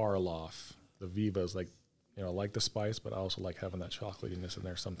 the Karloff, the Vivas, I like the spice, but I also like having that chocolatiness in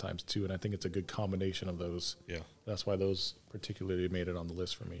there sometimes too. And I think it's a good combination of those. Yeah. That's why those particularly made it on the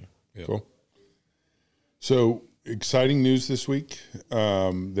list for me. Yeah. Cool. So exciting news this week.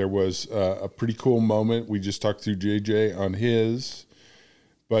 There was a pretty cool moment. We just talked to JJ on his,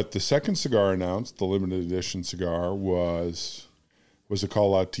 but the second cigar announced, the limited edition cigar, was a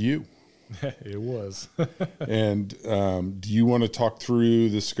call out to you. It was. And do you want to talk through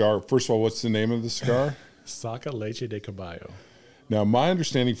the cigar? First of all, what's the name of the cigar? Saca Leche de Caballo. Now, my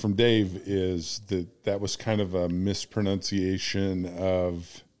understanding from Dave is that was kind of a mispronunciation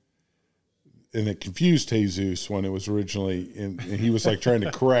of, and it confused Jesus when it was originally, and he was trying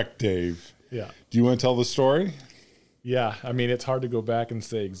to correct Dave. Yeah. Do you want to tell the story? Yeah. I mean, it's hard to go back and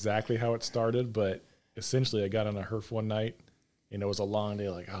say exactly how it started, but essentially I got on a herf one night. It was a long day.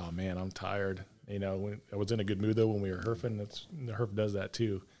 Oh man, I'm tired. I was in a good mood though when we were herfing. The herf does that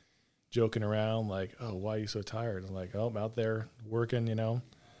too. Joking around, oh, why are you so tired? I'm like, oh, I'm out there working,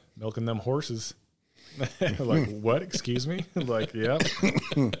 milking them horses. What? Excuse me? Yeah,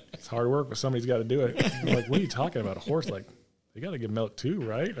 it's hard work, but somebody's got to do it. I'm like, what are you talking about? A horse? They got to get milk too,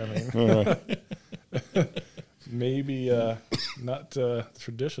 right? I mean, maybe not the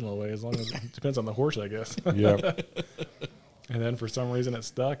traditional way, as long as it depends on the horse, I guess. Yeah. And then for some reason it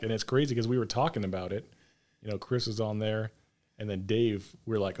stuck, and it's crazy because we were talking about it. Chris was on there. And then Dave,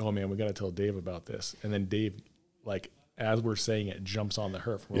 we're like, oh, man, we got to tell Dave about this. And then Dave, as we're saying it, jumps on the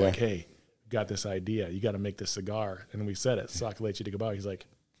herf. We're like, hey, got this idea. You got to make this cigar. And we said it, Saca Leche de Caballo. He's like,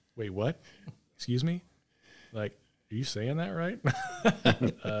 wait, what? Excuse me? Are you saying that right?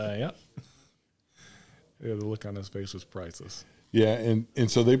 Yeah. The look on his face was priceless. Yeah, and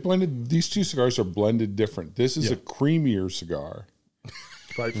so they blended, these two cigars are blended different. This is a creamier cigar.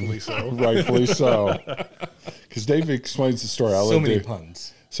 Rightfully so. Rightfully so. Because Dave explains the story. So many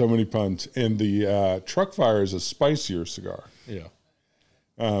puns. So many puns. And the Truck Fire is a spicier cigar. Yeah.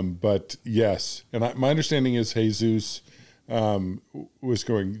 But yes, and my understanding is Jesus was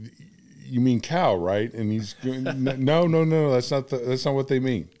going, you mean cow, right? And he's going, no, that's not what they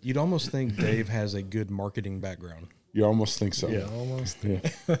mean. You'd almost think Dave has a good marketing background. You almost think so. Yeah, almost. Yeah.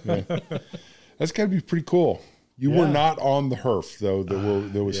 That's got to be pretty cool. You were not on the herf though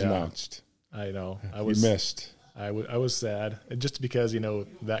that was announced. I know. You missed. I was sad, and just because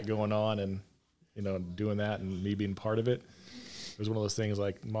that going on and doing that and me being part of it. It was one of those things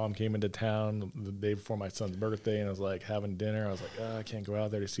Mom came into town the day before my son's birthday, and I was having dinner. I was like, I can't go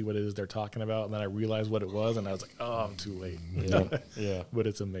out there to see what it is they're talking about, and then I realized what it was, and I was like, oh, I'm too late. Yeah. But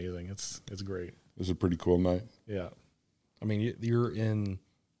it's amazing. It's great. It was a pretty cool night. Yeah. I mean, you're in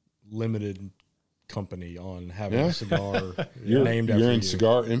limited company on having a cigar named after you. You're in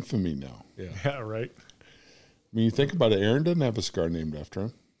cigar infamy now. Yeah, right. I mean, you think about it, Aaron doesn't have a cigar named after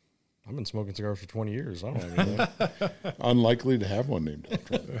him. I've been smoking cigars for 20 years. I don't have anything. Unlikely to have one named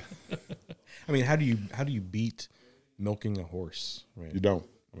after him. I mean, how do you beat milking a horse? I mean, You don't.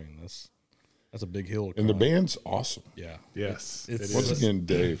 I mean, that's a big hill. And the band's awesome. Yeah. Yes. It's Once again,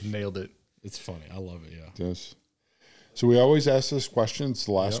 Dave. Nailed it. It's funny. I love it. Yeah. Yes. So we always ask this question. It's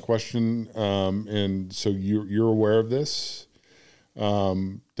the last question, and so you're aware of this.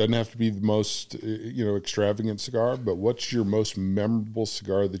 Doesn't have to be the most extravagant cigar, but what's your most memorable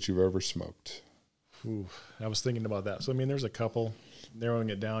cigar that you've ever smoked? Ooh, I was thinking about that. So I mean, there's a couple. Narrowing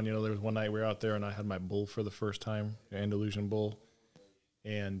it down, there was one night we were out there and I had my bull for the first time, Andalusian bull,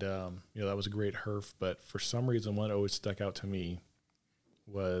 and that was a great herf. But for some reason, one that always stuck out to me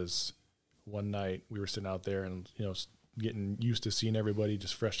was one night we were sitting out there and getting used to seeing everybody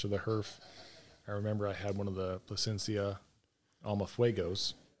just fresh to the herf. I remember I had one of the Plasencia Alma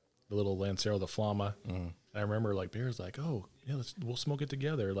Fuegos, the little Lancero, the Flama. And I remember Bear's like, oh, yeah, we'll smoke it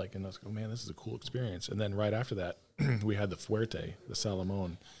together. And I was like, oh man, this is a cool experience. And then right after that, we had the Fuerte, the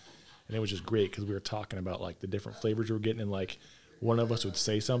Salomon. And it was just great because we were talking about the different flavors we were getting. And one of us would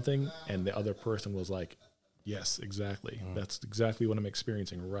say something and the other person was like, yes, exactly. That's exactly what I'm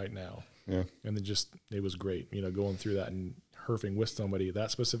experiencing right now. Yeah. And then it was great, going through that and herfing with somebody,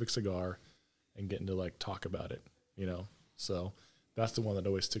 that specific cigar, and getting to talk about it, So that's the one that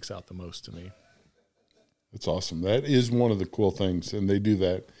always sticks out the most to me. That's awesome. That is one of the cool things, and they do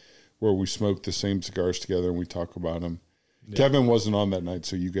that where we smoke the same cigars together and we talk about them. Yeah. Kevin wasn't on that night,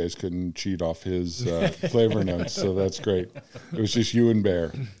 so you guys couldn't cheat off his flavor notes, so that's great. It was just you and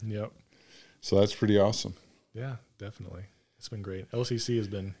Bear. Yep. So that's pretty awesome. Yeah, definitely. It's been great. LCC has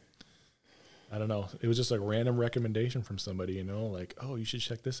been, I don't know, it was just a random recommendation from somebody, oh, you should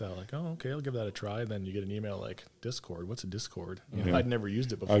check this out. Oh, okay, I'll give that a try. Then you get an email Discord. What's a Discord? I'd never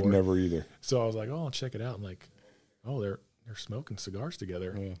used it before. I've never either. So I was like, oh, I'll check it out. I'm like, oh, they're smoking cigars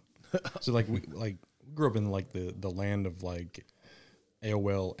together. Yeah. So we grew up in the land of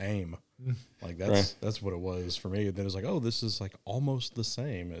AOL AIM. That's what it was for me. And then it's oh, this is almost the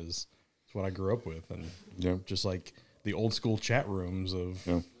same as what I grew up with, and just the old school chat rooms of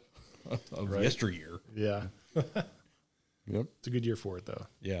yesteryear. Yeah. Yep. It's a good year for it, though.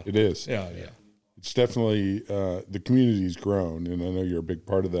 Yeah. It is. Yeah. It's definitely, the community's grown, and I know you're a big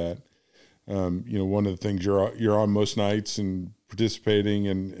part of that. One of the things you're on most nights and participating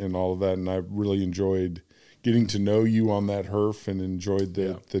and all of that, and I've really enjoyed getting to know you on that herf and enjoyed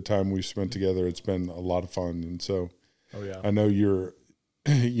the time we spent together. It's been a lot of fun, and so I know you're,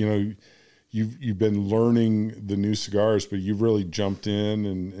 you've been learning the new cigars, but you've really jumped in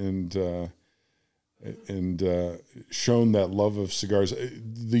and shown that love of cigars.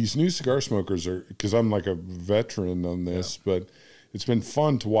 These new cigar smokers are, because I'm a veteran on this, but it's been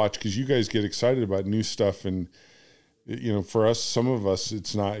fun to watch because you guys get excited about new stuff. And, for us, some of us,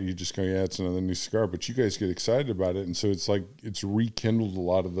 it's not, you just go, yeah, it's another new cigar, but you guys get excited about it. And so it's rekindled a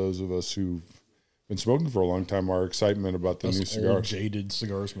lot of those of us who've been smoking for a long time, our excitement about the new cigars. Old, jaded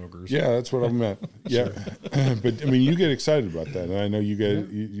cigar smokers. Yeah, that's what I meant. Yeah. But I mean, you get excited about that. And I know you guys,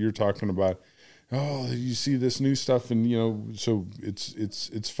 you're talking about, oh, you see this new stuff. And, so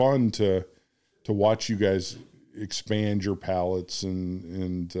it's fun to watch you guys expand your palates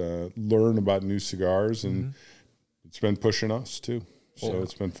and learn about new cigars. And it's been pushing us too. So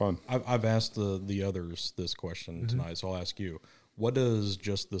it's been fun. I've asked the others this question tonight, so I'll ask you. What does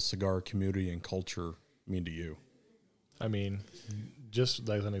just the cigar community and culture mean to you? I mean, just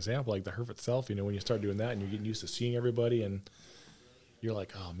as an example, the herf itself, when you start doing that and you're getting used to seeing everybody and you're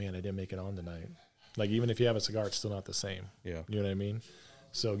like, oh man, I didn't make it on tonight. Even if you have a cigar, it's still not the same. Yeah. You know what I mean?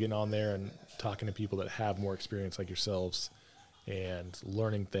 So getting on there and talking to people that have more experience like yourselves and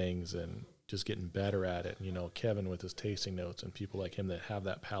learning things and just getting better at it. Kevin with his tasting notes and people like him that have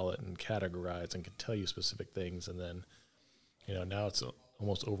that palate and categorize and can tell you specific things. And then, now it's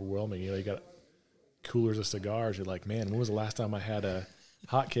almost overwhelming. You got coolers of cigars. You're like, man, when was the last time I had a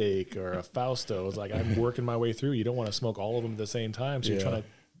hot cake or a Fausto? It's I'm working my way through. You don't want to smoke all of them at the same time. So you're trying to,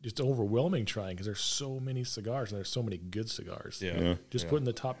 it's overwhelming trying because there's so many cigars and there's so many good cigars. Yeah. Just putting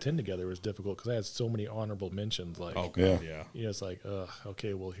the top 10 together was difficult because I had so many honorable mentions. It's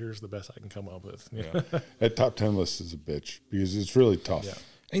okay, well, here's the best I can come up with. That top 10 list is a bitch because it's really tough. Yeah.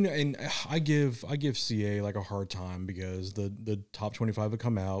 And I give CA a hard time because the top 25 have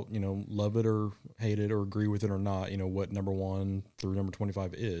come out, love it or hate it or agree with it or not, what number 1 through number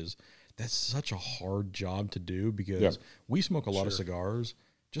 25 is. That's such a hard job to do because we smoke a lot of cigars.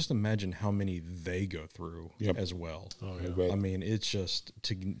 Just imagine how many they go through as well. Oh, yeah. I mean, it's just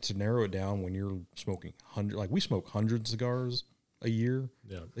to narrow it down when you're smoking we smoke 100 cigars a year.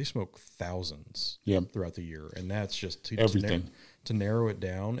 Yeah. They smoke thousands throughout the year. And that's just everything. To narrow it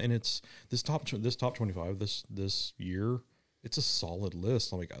down. And it's this top 25 this year it's a solid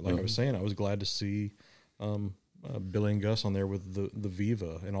list. Like I was saying, I was glad to see Billy and Gus on there with the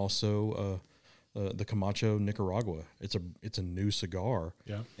Viva, and also the Camacho Nicaragua. It's a new cigar,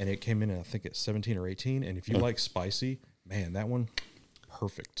 and it came in I think at 17 or 18. And if you like spicy, man, that one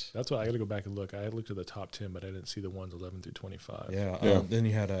perfect. That's why I got to go back and look. I looked at the top 10, but I didn't see the ones 11 through 25. Then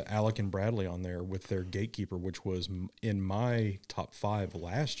you had Alec and Bradley on there with their Gatekeeper, which was in my top 5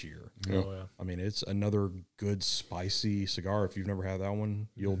 last year. I mean, it's another good spicy cigar. If you've never had that one,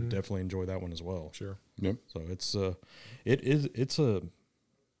 you'll definitely enjoy that one as well. Sure. Yep. So it's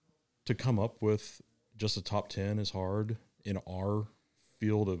to come up with just a top 10 is hard in our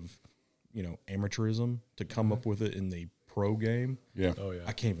field of, amateurism. To come up with it in the pro game,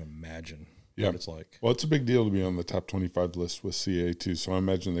 I can't even imagine what it's like. Well, it's a big deal to be on the top 25 list with CA too, so I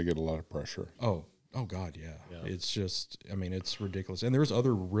imagine they get a lot of pressure. Oh God, yeah. It's just, I mean, it's ridiculous. And there's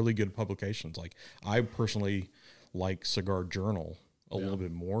other really good publications. Like, I personally like Cigar Journal a little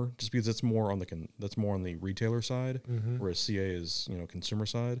bit more, just because it's more on the retailer side, whereas CA is consumer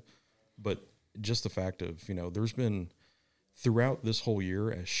side. But just the fact of there's been, throughout this whole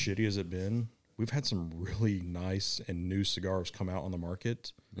year, as shitty as it been, we've had some really nice and new cigars come out on the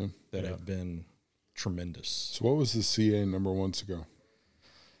market that have been tremendous. So what was the CA #1 cigar?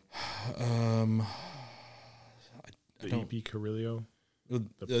 The EP Carrillo.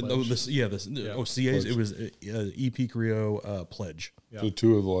 CA's. It was EP Carrillo Pledge. So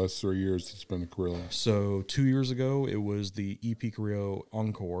 2 of the last 3 years it's been a Carrillo. So 2 years ago it was the EP Carrillo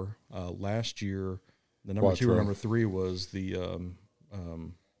Encore. Last year the number Quattro. 2 or number 3 was the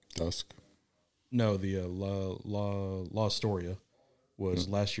Dusk. No, the La Astoria was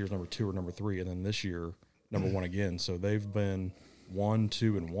last year's number 2 or number 3, and then this year number 1 again. So they've been 1,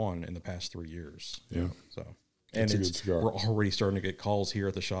 2, and 1 in the past 3 years. Yeah. So That's a good cigar. We're already starting to get calls here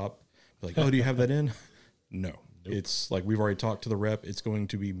at the shop, like, "Oh, do you have that in?" No. Nope. It's like we've already talked to the rep. It's going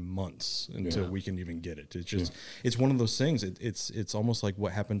to be months until we can even get it. It's just it's one of those things. It's almost like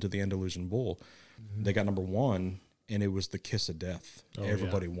what happened to the Andalusian Bull. They got number 1. And it was the kiss of death.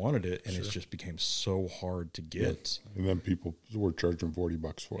 Everybody wanted it, and it just became so hard to get. And then people were charging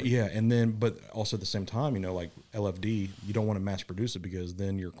 $40 for it. Yeah, and then, but also at the same time, like LFD, you don't want to mass produce it because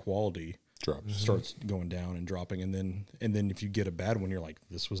then your quality starts going down and dropping. And then if you get a bad one, you're like,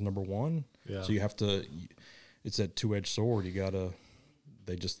 this was number 1. Yeah. So you have to. It's that 2-edged sword. You gotta.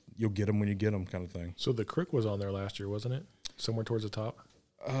 You'll get them when you get them, kind of thing. So the Crick was on there last year, wasn't it? Somewhere towards the top.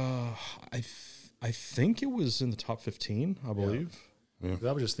 I think it was in the top 15, I believe. Yeah.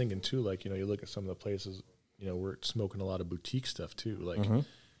 I was just thinking too, like, you look at some of the places, we're smoking a lot of boutique stuff too. Like,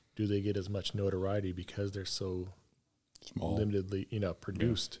 do they get as much notoriety because they're so small, limitedly,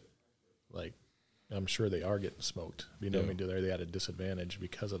 produced? Like, I'm sure they are getting smoked. I mean, do they at a disadvantage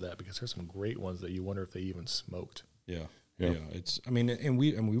because of that? Because there's some great ones that you wonder if they even smoked. Yeah. It's, I mean, and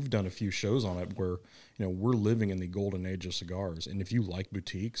we've done a few shows on it where, we're living in the golden age of cigars. And if you like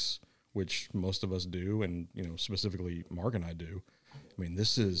boutiques, which most of us do, and specifically Mark and I do, I mean,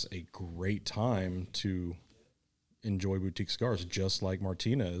 this is a great time to enjoy boutique cigars, just like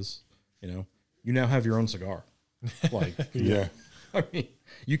Martinez. You now have your own cigar. Like, I mean,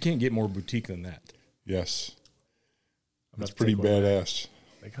 you can't get more boutique than that. Yes, that's pretty badass.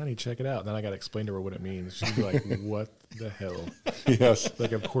 Like, honey, check it out. Then I got to explain to her what it means. She'd be like, "What the hell?" Yes,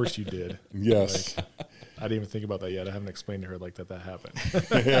 like, of course you did. Yes. Like, I didn't even think about that yet. I haven't explained to her like that happened.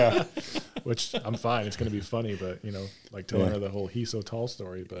 Yeah. Which I'm fine. It's going to be funny, but like telling her the whole "he's so tall"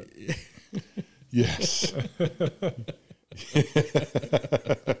 story. But yes.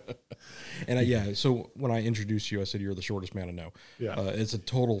 And so when I introduced you, I said you're the shortest man I know. Yeah. It's a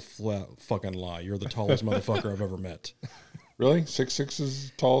total flat fucking lie. You're the tallest motherfucker I've ever met. Really? 6'6"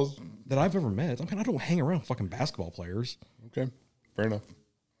 is tall as that I've ever met. I mean, I don't hang around fucking basketball players. Okay, fair enough.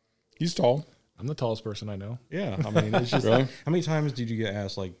 He's tall. I'm the tallest person I know. Yeah, I mean, it's just really? How many times did you get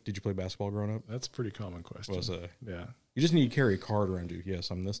asked, like, did you play basketball growing up? That's a pretty common question. Yeah. You just need to carry a card around you. Yes,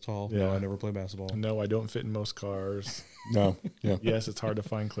 I'm this tall. Yeah. No, I never play basketball. No, I don't fit in most cars. No. Yeah. Yes, it's hard to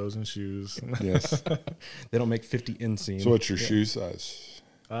find clothes and shoes. Yes. They don't make 50 inseam. So what's your shoe size?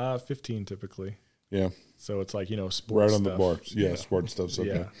 15 typically. Yeah. So it's like, sports right on stuff. the bar. Yeah, sports stuff's okay.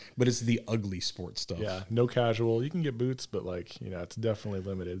 Yeah. But it's the ugly sports stuff. Yeah. No casual. You can get boots, but like, it's definitely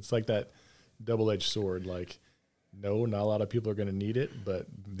limited. It's like that double-edged sword. Like, no, not a lot of people are going to need it, but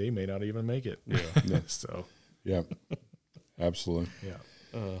they may not even make it. Yeah. So. Yeah. Absolutely.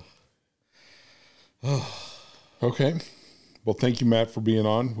 Yeah. Okay. Well, thank you, Matt, for being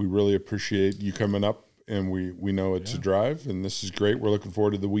on. We really appreciate you coming up, and we know it's a drive, and this is great. We're looking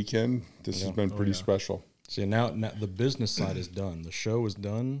forward to the weekend. This has been pretty special. See, now the business side is done. The show is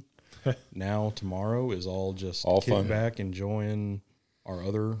done. Now tomorrow is all just All kick fun. back, enjoying our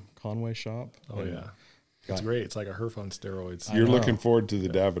other Conway shop. Oh And yeah, it's great. It's like a Herf on steroids. You're know. looking forward to the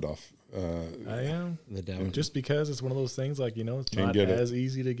Davidoff. I am. the Davidoff. Just because it's one of those things, like, it's Can't not get it. as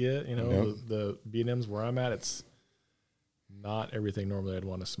easy to get. Yep. The B&Ms where I'm at, it's not everything normally I'd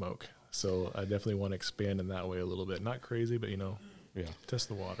want to smoke. So I definitely want to expand in that way a little bit. Not crazy, but Yeah. test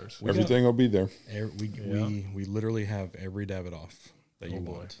the waters. Everything will be there. We literally have every Davidoff that you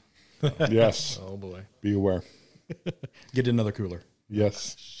boy. want. Yes. Oh boy. Be aware. Get another cooler.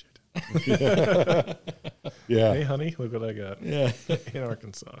 Yes. Shit. Yeah. Hey honey, look what I got. Yeah. In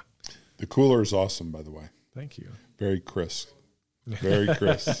Arkansas. The cooler is awesome, by the way. Thank you. Very crisp. Very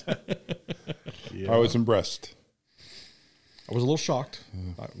crisp. Yeah. I was impressed. I was a little shocked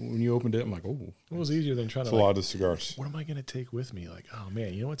when you opened it. I'm like, oh, It was easier than trying It's to a lot of cigars. what am I gonna take with me? Like, oh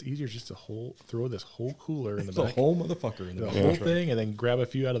man, you know what's easier? Just to throw this whole cooler in the it's a back, whole motherfucker in the the back. whole thing, and then grab a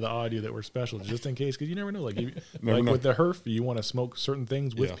few out of the audio that were special, just in case, because you never know. Like, Never know. with the Herf, you want to smoke certain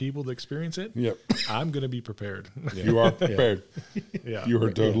things with Yeah. people to experience it. Yep. I'm gonna be prepared. You are prepared. Yeah, You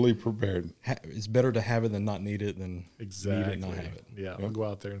are totally prepared. It's better to have it than not need it than exactly. need it and not have it. Yeah, I'll go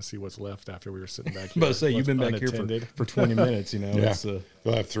out there and see what's left after we were sitting back here. But say you've what's been back here unattended. for 20 minutes. Yeah. It's You'll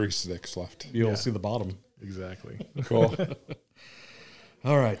have 3 sticks left. you'll Yeah. see the bottom. Exactly. Cool.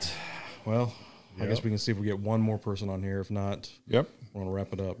 All right. Well, I Yep. guess we can see if we get one more person on here. If not, Yep. we're gonna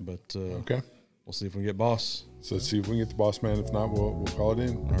wrap it up. But Okay. we'll see if we can get boss. So let's see if we can get the boss man. If not, we'll call it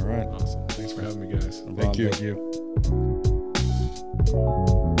in. All right. Awesome. Thanks for having me, guys. No Thank problem. you. Thank you.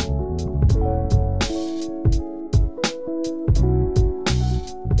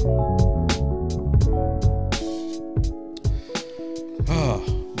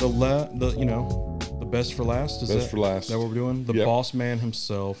 The best for last. Best for last. Is that what we're doing? The Yep. boss man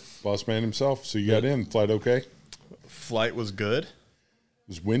himself. Boss man himself. So you got in. Flight okay? It Flight was good.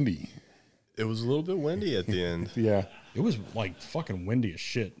 was windy. It was a little bit windy at the end. Yeah. It was like fucking windy as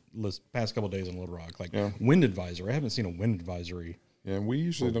shit this past couple of days in Little Rock. Like Yeah. wind advisory. I haven't seen a wind advisory. Yeah. We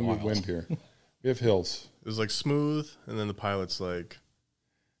usually For a don't get while. wind here. We have hills. It was like smooth, and then the pilot's like,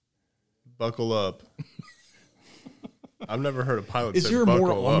 "Buckle up." I've never heard a pilot Is say there a "buckle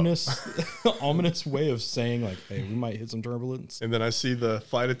more up." ominous, ominous way of saying like, "Hey, we might hit some turbulence"? And then I see the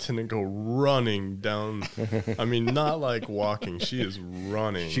flight attendant go running down. I mean, not like walking. She is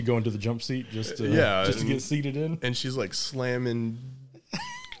running. She go into the jump seat just to Yeah, to and- get seated in. and she's like slamming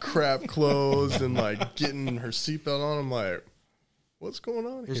crap closed and like getting her seatbelt on. I'm like, what's going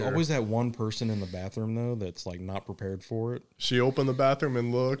on There's here? always that one person in the bathroom though that's like not prepared for it. She opened the bathroom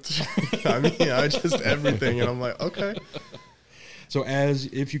and looked. I mean, I just everything. And I'm like, okay. So as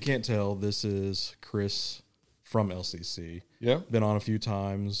if you can't tell, this is Chris from LCC. Yeah. Been on a few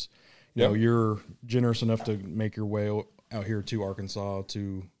times. You Yep. know, you're generous enough to make your way out here to Arkansas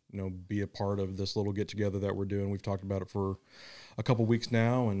to, be a part of this little get together that we're doing. We've talked about it for a couple weeks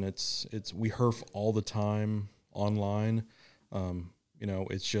now, and it's we herf all the time online.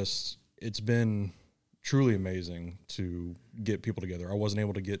 It's been truly amazing to get people together. I wasn't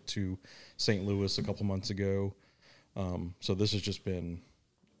able to get to St. Louis a couple months ago. So this has just been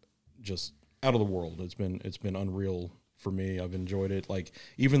just out of the world. It's been unreal for me. I've enjoyed it. Like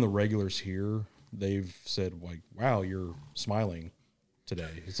even the regulars here, they've said like, "Wow, you're smiling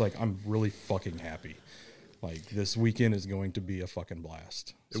today." It's like I'm really fucking happy. Like this weekend is going to be a fucking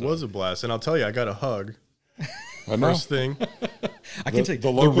blast. It was a blast. And I'll tell you, I got a hug. I know. First thing. I can tell you, the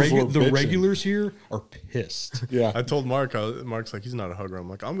locals were the bitching. regulars here are pissed. Yeah. I told Mark, Mark's like, he's not a hugger. I'm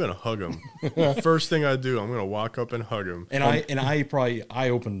like, I'm going to hug him. First thing I do, I'm going to walk up and hug him. And I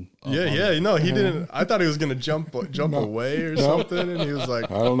opened. Up Yeah, on yeah. it. No, he didn't. I thought he was going to jump away or something. And he was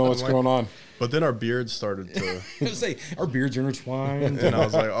like, I don't know what's I'm like- going on. But then our beards started to, Say our beards are intertwined. and I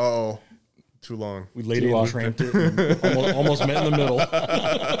was like, oh, too long. We laid Too it long. and tramped it. And almost met in the middle.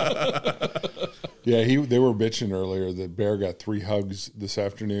 Yeah, they were bitching earlier that Bear got 3 hugs this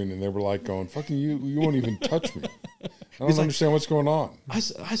afternoon, and they were like going, "Fucking you won't even touch me." I don't understand what's going on. I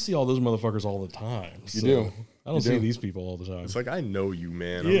see all those motherfuckers all the time. You do. I don't You see do. these people all the time. It's like, I know you,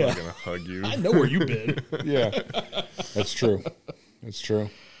 man. I'm Yeah. not going to hug you. I know where you've been. Yeah, that's true. That's true.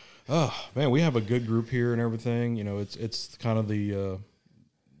 Oh man, we have a good group here and everything. It's kind of the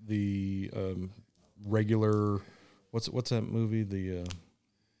regular. What's that movie? The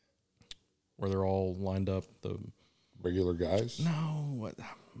where they're all lined up. The Regular guys. no, what?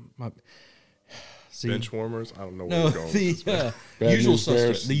 See, Bench warmers. I don't know where no, you're going. with this. Bad usual News suspects.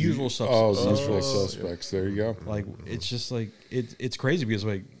 Bears. The usual Oh, suspects. the usual suspects. There you go. Like it's just like it's crazy because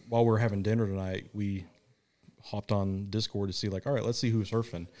like while we're having dinner tonight, we hopped on Discord to see like, all right, let's see who's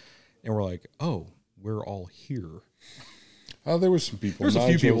surfing, and we're like, oh, we're all here. Oh, there was some people. There's a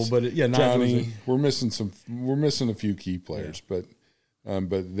few people, Nigel's, but Nigel's Johnny. We're missing a few key players, but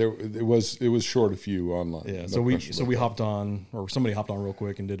it was short a few online. Yeah, No so we hopped on, or somebody hopped on real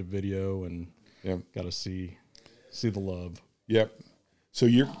quick and did a video, and got to see the love. Yep. So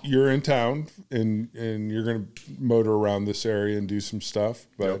you're in town, and you're going to motor around this area and do some stuff.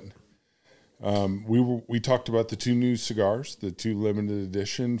 But we talked about the 2 new cigars, the 2 limited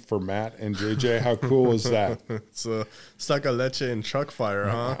edition for Matt and JJ. How cool is that? It's a saca leche and truck fire,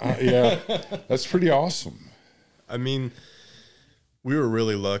 huh? Yeah, that's pretty awesome. I mean, we were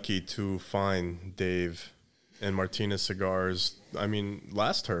really lucky to find Dave and Martinez Cigars. I mean,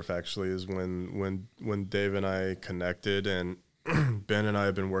 last turf actually is when Dave and I connected, and Ben and I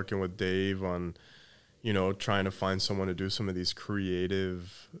have been working with Dave on, trying to find someone to do some of these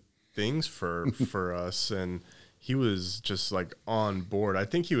creative things for us, and he was just like on board. I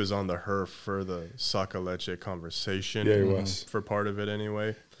think he was on the HERF for the Saca Leche conversation. Yeah, he was. For part of it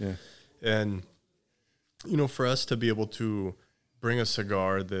anyway. Yeah. And, for us to be able to bring a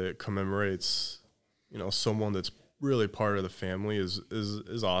cigar that commemorates, someone that's really part of the family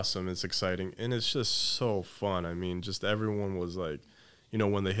is awesome. It's exciting. And it's just so fun. I mean, just everyone was like,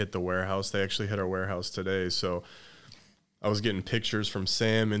 when they hit the warehouse, they actually hit our warehouse today. So I was getting pictures from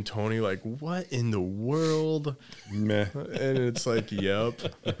Sam and Tony, like, what in the world? Meh. And it's like, yep.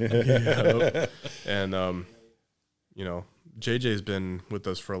 And, JJ's been with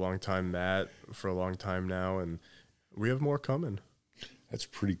us for a long time, Matt for a long time now, and we have more coming. That's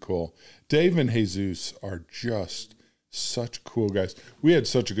pretty cool. Dave and Jesus are just such cool guys. We had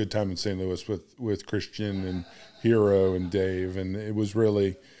such a good time in St. Louis with Christian and Hero and Dave, and it was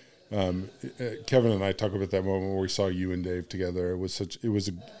really Kevin and I talk about that moment where we saw you and Dave together.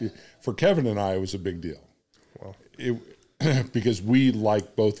 For Kevin and I, it was a big deal. Well, because we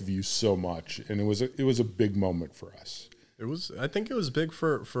like both of you so much, and it was a big moment for us. I think it was big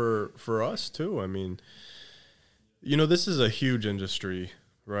for us too. I mean, this is a huge industry,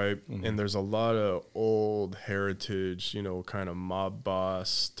 right? Mm-hmm. And there's a lot of old heritage, kind of mob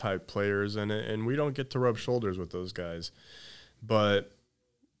boss type players in it, and we don't get to rub shoulders with those guys. But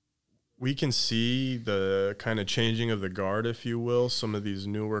we can see the kind of changing of the guard, if you will, some of these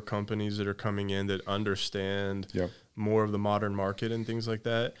newer companies that are coming in that understand more of the modern market and things like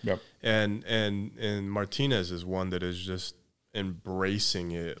that. Yep. And Martinez is one that is just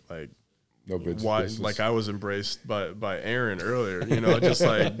embracing it, like, no business. Like I was embraced by Aaron earlier,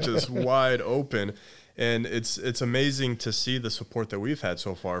 just wide open. And it's amazing to see the support that we've had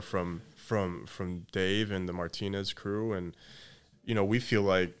so far from Dave and the Martinez crew. And, we feel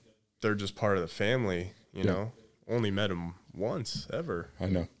like they're just part of the family, only met him once ever. I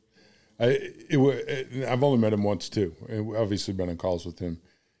know. I've only met him once too. I've obviously been on calls with him.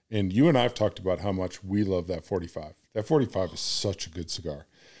 And you and I have talked about how much we love that 45. That 45 is such a good cigar.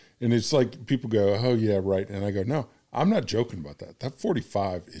 And it's like people go, oh, yeah, right. And I go, no, I'm not joking about that. That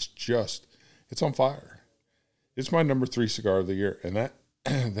 45 is it's on fire. It's my number 3 cigar of the year. And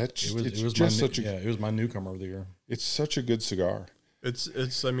it was my newcomer of the year. It's such a good cigar. It's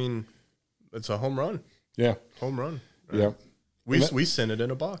a home run. Yeah. Home run. Yeah. We sent it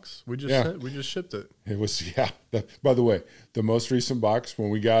in a box. We just shipped it. It was, by the way, the most recent box when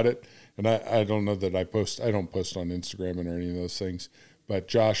we got it, and I don't know that I don't post on Instagram or any of those things, but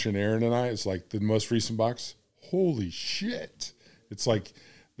Josh and Aaron and I, it's like the most recent box. Holy shit. It's like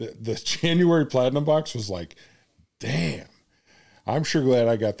the January Platinum box was like, damn. I'm sure glad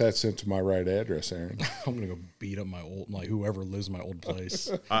I got that sent to my right address, Aaron. I'm gonna go beat up my whoever lives in my old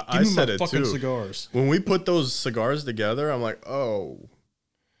place. I said it fucking too. Cigars. When we put those cigars together, I'm like, oh,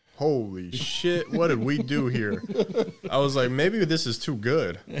 holy shit! What did we do here? I was like, maybe this is too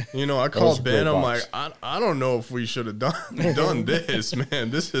good. I called Ben. I'm like, I don't know if we should have done this,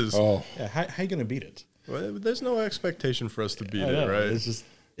 man. This is. Oh, yeah, how you gonna beat it? Well, there's no expectation for us to beat it, right?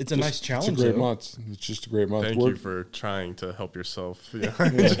 It's a nice challenge. It's a great month. It's just a great month. Thank you for trying to help yourself. Yeah.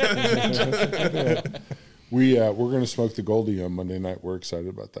 We're going to smoke the Goldie on Monday night. We're excited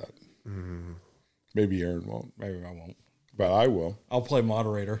about that. Mm. Maybe Aaron won't. Maybe I won't. But I will. I'll play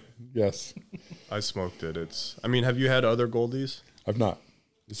moderator. Yes. I smoked it. Have you had other Goldies? I've not.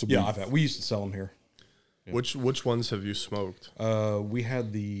 I've had. We used to sell them here. Yeah. Which ones have you smoked? We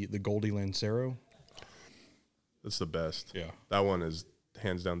had the Goldie Lancero. That's the best. Yeah. That one is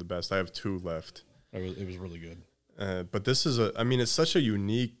hands down the best. I have 2 left. It was really good. But this is it's such a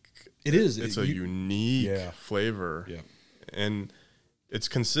unique. It is. It's a unique flavor. Yeah. And it's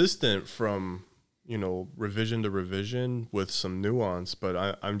consistent from, revision to revision with some nuance,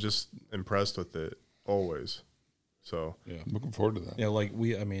 but I'm just impressed with it always. So yeah, I'm looking forward to that. Yeah, like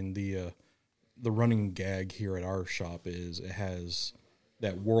the running gag here at our shop is it has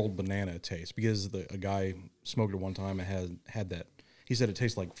that world banana taste, because a guy smoked it one time and had that. He said it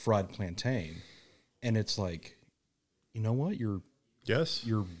tastes like fried plantain, and it's like, you know what? You're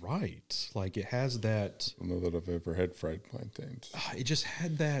right. Like, it has that. I don't know that I've ever had fried plantains. It just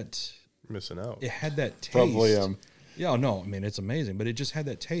had that. Missing out. It had that taste. Probably am. Yeah, no, I mean, it's amazing, but it just had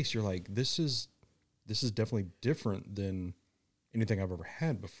that taste. You're like, this is definitely different than anything I've ever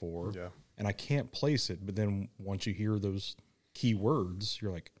had before. Yeah. And I can't place it, but then once you hear those key words,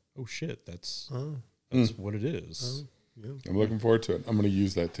 you're like, oh shit, that's what it is. Yeah. I'm looking forward to it. I'm going to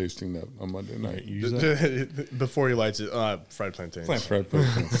use that tasting note on Monday night. Use that. Before he lights it, fried plantains. Fried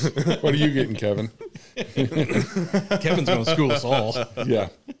plantains. What are you getting, Kevin? Kevin's going to school us all. Yeah.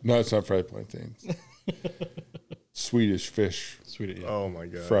 No, it's not fried plantains. Swedish fish. Sweet, yeah. Oh my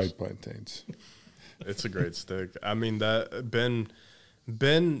gosh. Fried plantains. It's a great stick. I mean, that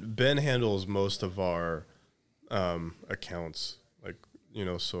Ben handles most of our accounts, like, you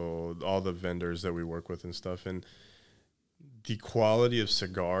know, so all the vendors that we work with and stuff, and the quality of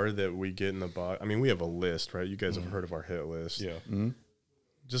cigar that we get in the box. I mean, we have a list, right? You guys have heard of our hit list. Yeah. Mm-hmm.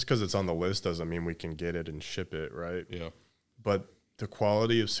 Just because it's on the list doesn't mean we can get it and ship it, right? Yeah. But the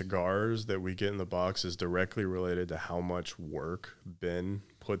quality of cigars that we get in the box is directly related to how much work Ben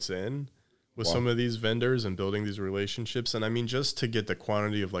puts in with some of these vendors and building these relationships. And I mean, just to get the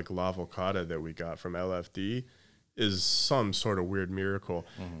quantity of like La Volcata that we got from LFD is some sort of weird miracle.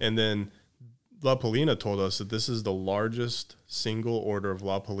 And then La Polina told us that this is the largest single order of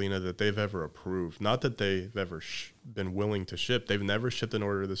La Polina that they've ever approved. Not that they've ever been willing to ship. They've never shipped an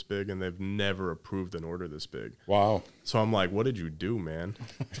order this big, and they've never approved an order this big. Wow. So I'm like, what did you do, man?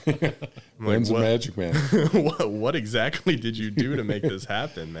 Ben's a magic man. what exactly did you do to make this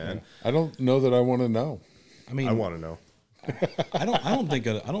happen, man? I don't know that I want to know. I mean, I want to know. I don't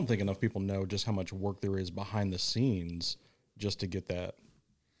think enough people know just how much work there is behind the scenes just to get the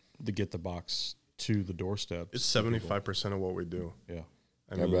box to the doorstep. It's 75% of what we do. Yeah.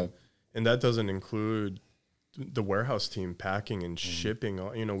 I mean, and that doesn't include the warehouse team packing and shipping.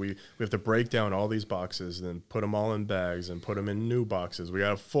 You know, we have to break down all these boxes and then put them all in bags and put them in new boxes. We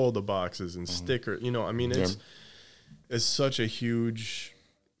got to fold the boxes and sticker. You know, I mean, it's such a huge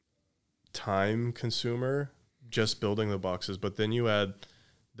time consumer just building the boxes. But then you add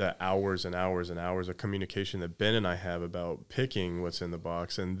the hours and hours and hours of communication that Ben and I have about picking what's in the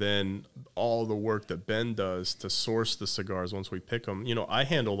box, and then all the work that Ben does to source the cigars once we pick them. You know, I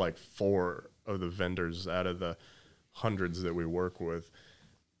handle like 4 of the vendors out of the hundreds that we work with.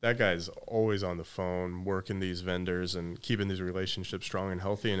 That guy's always on the phone working these vendors and keeping these relationships strong and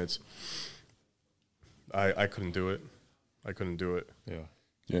healthy, and it's I couldn't do it. I couldn't do it. Yeah.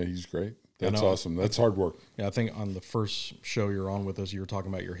 Yeah, he's great. That's awesome. That's hard work. Yeah, I think on the first show you're on with us, you were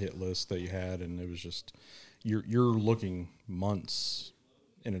talking about your hit list that you had, and it was just you're looking months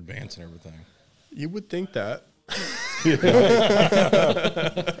in advance and everything. You would think that.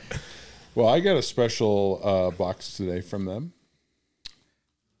 Well, I got a special box today from them.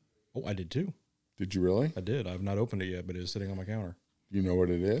 Oh, I did too. Did you really? I did. I've not opened it yet, but it is sitting on my counter. You know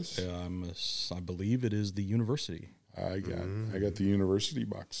what it is? I believe it is the University. I got the University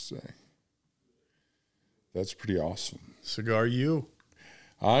box today. That's pretty awesome. Cigar U.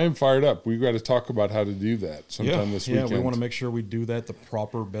 I am fired up. We've got to talk about how to do that sometime this weekend. Yeah, we want to make sure we do that the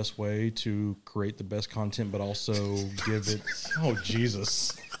proper best way to create the best content, but also give it. Oh,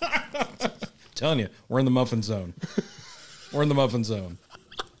 Jesus. Telling you, we're in the muffin zone. We're in the muffin zone.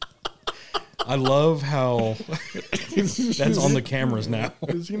 I love how that's on the cameras now.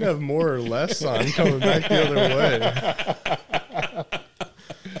 He's going to have more or less on coming back the other way.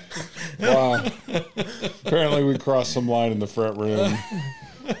 Wow. Apparently we crossed some line in the front room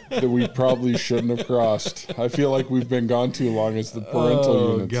that we probably shouldn't have crossed. I feel like we've been gone too long as the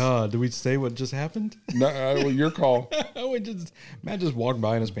parental units. Oh, God. Did we say what just happened? No, well, your call. Matt just walked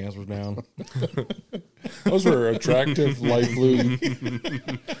by and his pants was down. Those were attractive light blue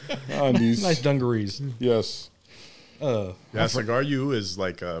undies. Nice dungarees. Yes. Yeah, Cigar U is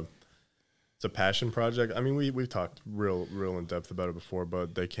like it's a passion project. I mean, we've talked real in depth about it before,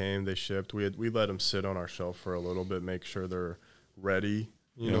 but they came, they shipped. We let them sit on our shelf for a little bit, make sure they're ready,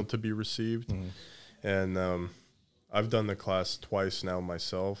 you know, to be received. And I've done the class twice now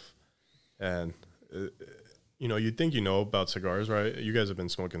myself, and you know, you'd think you know about cigars, right? You guys have been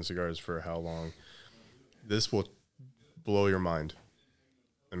smoking cigars for how long? This will blow your mind.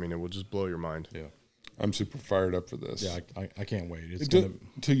 I mean, it will just blow your mind. Yeah. I'm super fired up for this. Yeah, I can't wait.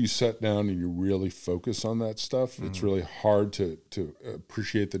 Until you sit down and you really focus on that stuff, it's really hard to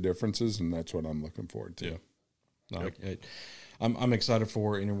appreciate the differences, and that's what I'm looking forward to. Yeah. No, I'm excited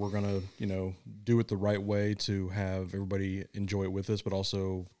for it, and we're gonna do it the right way to have everybody enjoy it with us, but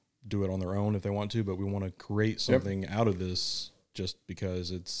also do it on their own if they want to. But we want to create something out of this just because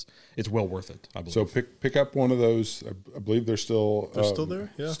it's well worth it, I believe. So pick up one of those. I believe they're still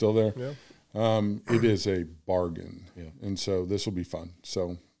there. Yeah, still there. Yeah. It is a bargain, and so this will be fun.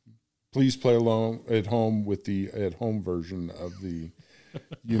 So please play along at home with the at home version of the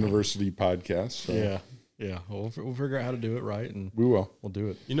University podcast. So. Yeah, we'll figure out how to do it right, and we'll do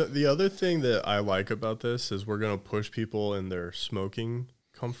it. The other thing that I like about this is we're going to push people in their smoking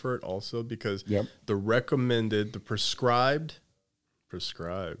comfort also, because the prescribed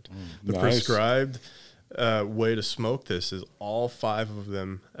way to smoke this is all 5 of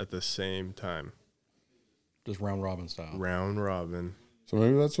them at the same time. Just round robin style. Round robin. So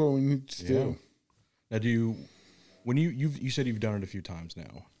maybe that's what we need to do. Now, when you said you've done it a few times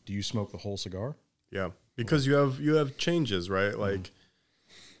now, do you smoke the whole cigar? Yeah. Because you have changes, right? Like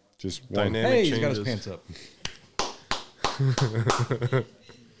just one. Dynamic he's changes. got his pants up.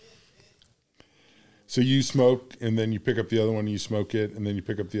 So you smoke, and then you pick up the other one, you smoke it, and then you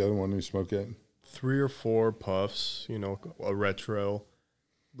pick up the other one, and you smoke it. 3 or 4 puffs, a retro,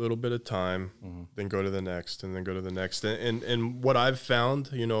 little bit of time, then go to the next, and then go to the next. And what I've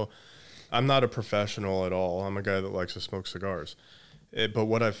found, I'm not a professional at all. I'm a guy that likes to smoke cigars. But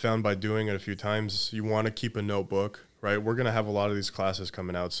what I've found by doing it a few times, you want to keep a notebook, right? We're going to have a lot of these classes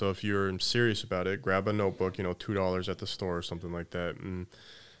coming out. So if you're serious about it, grab a notebook, $2 at the store or something like that, and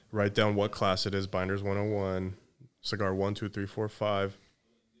write down what class it is, Binders 101, cigar 1, 2, 3, 4, 5,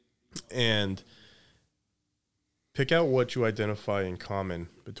 and pick out what you identify in common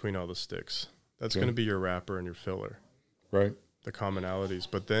between all the sticks. That's going to be your wrapper and your filler. Right. The commonalities.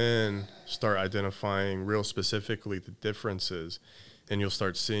 But then start identifying real specifically the differences, and you'll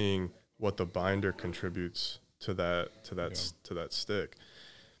start seeing what the binder contributes to that stick.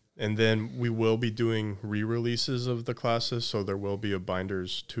 And then we will be doing re-releases of the classes, so there will be a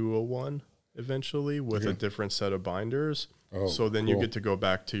Binders 201 eventually with a different set of binders. Oh, so then you get to go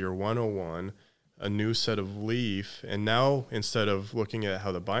back to your 101, a new set of leaf, and now instead of looking at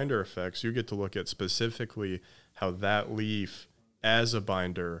how the binder affects, you get to look at specifically how that leaf as a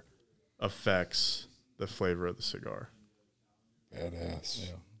binder affects the flavor of the cigar. Badass.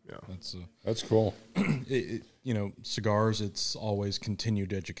 Yeah. That's cool. Cigars, it's always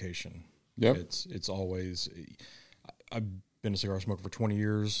continued education. Yep. It's always, I've been a cigar smoker for 20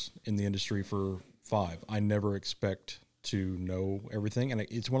 years, in the industry for 5. I never expect to know everything. And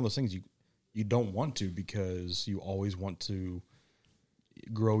it's one of those things you don't want to, because you always want to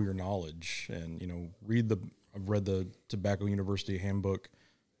grow your knowledge and, I've read the Tobacco University handbook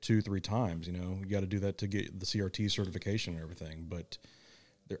 2-3 times, you got to do that to get the CRT certification and everything. But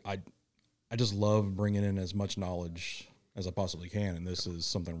I just love bringing in as much knowledge as I possibly can, and this is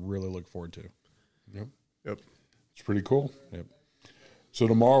something I really look forward to. Yep. It's pretty cool. Yep. So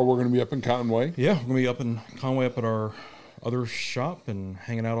tomorrow we're going to be up in Conway. Yeah, we're going to be up in Conway, up at our other shop, and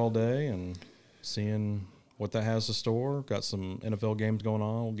hanging out all day and seeing what that has to store. Got some NFL games going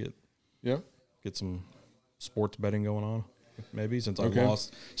on. We'll get some sports betting going on, maybe, since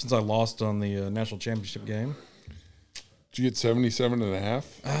I lost on the national championship game. Did you get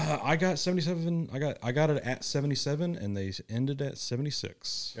 77.5? I got 77. I got it at 77, and they ended at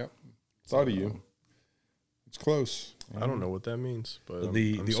 76. Yep. Thought of you. It's close. I don't know what that means, but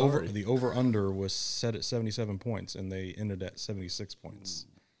the over under was set at 77 points, and they ended at 76 points,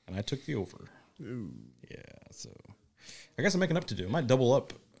 and I took the over. Ooh. Yeah, so I guess I'm making up to do. I might double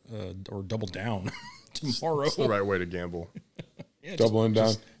up or double down tomorrow. That's the right way to gamble. Yeah, doubling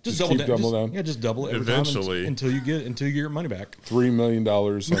down. Just double down. Yeah, just double it every eventually time until you get your money back. $3 million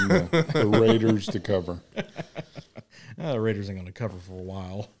on the Raiders to cover. The Raiders ain't going to cover for a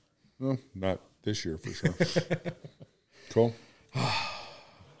while. No, not this year for sure. Cool.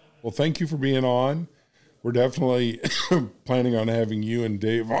 Well, thank you for being on. We're definitely planning on having you and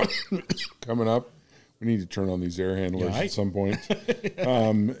Dave on coming up. We need to turn on these air handlers at some point.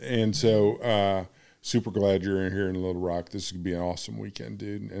 And so super glad you're here in Little Rock. This is going to be an awesome weekend,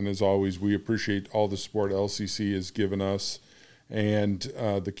 dude. And as always, we appreciate all the support LCC has given us and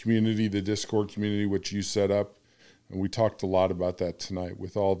the community, the Discord community, which you set up. And we talked a lot about that tonight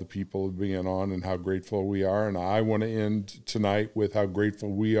with all the people being on and how grateful we are. And I want to end tonight with how grateful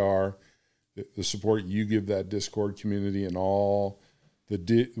we are, the support you give that Discord community and all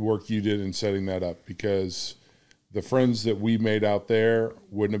the work you did in setting that up, because the friends that we made out there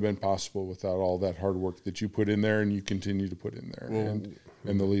wouldn't have been possible without all that hard work that you put in there and you continue to put in there, and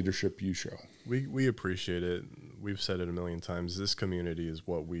the leadership you show. We appreciate it. We've said it a million times. This community is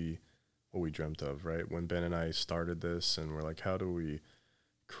what we what we dreamt of, right? When Ben and I started this, and we're like, how do we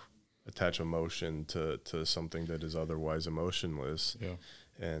attach emotion to something that is otherwise emotionless? Yeah.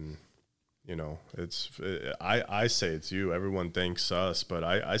 And you know, I say it's you. Everyone thanks us, but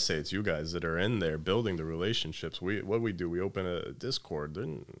I say it's you guys that are in there building the relationships. We open a Discord,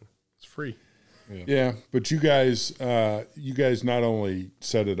 then it's free. Yeah, but you guys not only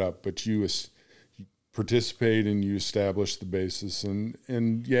set it up, but you participate and you establish the basis,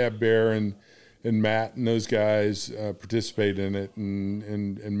 and yeah, Bear and Matt and those guys participate in it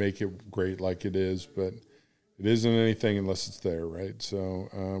and make it great like it is, but it isn't anything unless it's there, right? So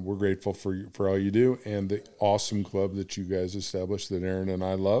we're grateful for all you do and the awesome club that you guys established that Aaron and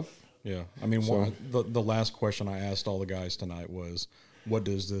I love. Yeah, I mean, the last question I asked all the guys tonight was, what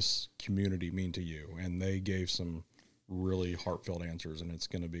does this community mean to you? And they gave some really heartfelt answers, and it's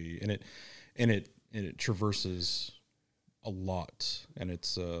going to be, and it traverses a lot, and it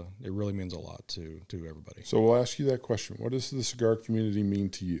really means a lot to everybody. So we'll ask you that question. What does the cigar community mean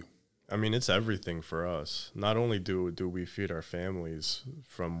to you? I mean, it's everything for us. Not only do we feed our families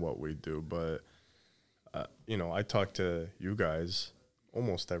from what we do, but you know, I talk to you guys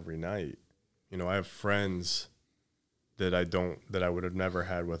almost every night. You know, I have friends that I would have never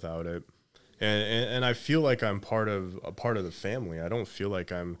had without it, and I feel like I'm part of the family. I don't feel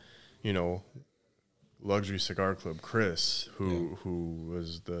like I'm, you know, Luxury Cigar Club Chris, who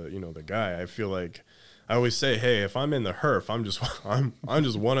was the guy. I feel like I always say, hey, if I'm in the herf, I'm just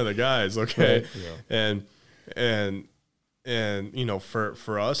one of the guys, okay? Right. Yeah. And you know,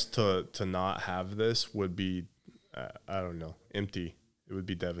 for us to not have this would be I don't know, empty. It would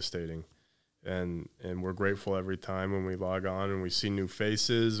be devastating. And we're grateful every time when we log on and we see new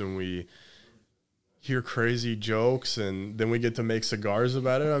faces and we hear crazy jokes, and then we get to make cigars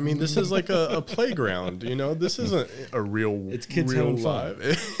about it. I mean, this is like a playground, you know. This isn't a real, it's kids real having fun.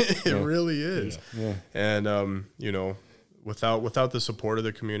 It really is. Yeah. And you know, without the support of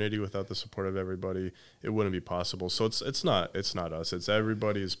the community, without the support of everybody, it wouldn't be possible. So it's not us. It's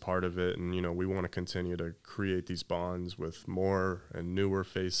everybody is part of it, and you know, we want to continue to create these bonds with more and newer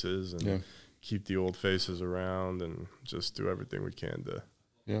faces, and keep the old faces around, and just do everything we can to.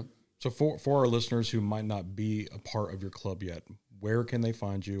 Yeah. So for our listeners who might not be a part of your club yet, where can they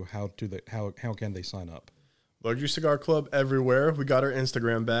find you? How can they sign up? Luxury Cigar Club everywhere. We got our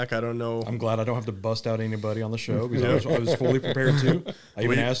Instagram back. I don't know. I'm glad I don't have to bust out anybody on the show, because I was fully prepared to. I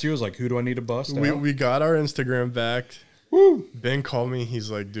even asked you, I was like, who do I need to bust out? We got our Instagram back. Woo! Ben called me. He's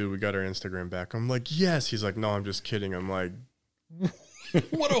like, dude, we got our Instagram back. I'm like, yes. He's like, no, I'm just kidding. I'm like,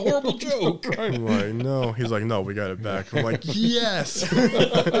 what a horrible joke. I'm like, no. He's like, no, we got it back. I'm like, yes.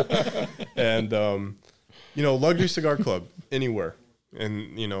 And, you know, Luxury Cigar Club, anywhere.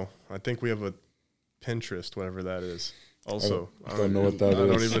 And, you know, I think we have a Pinterest, whatever that is. Also, I don't know what that is. I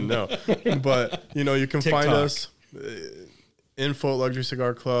don't even know. But, you know, you can TikTok. find us, info at Luxury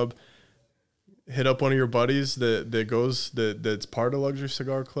Cigar Club. Hit up one of your buddies that's part of Luxury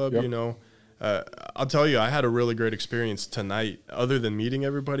Cigar Club, you know. I'll tell you, I had a really great experience tonight. Other than meeting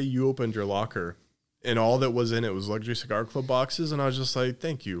everybody, you opened your locker, and all that was in it was Luxury Cigar Club boxes, and I was just like,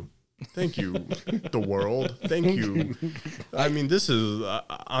 thank you, the world, thank you. I mean, this is,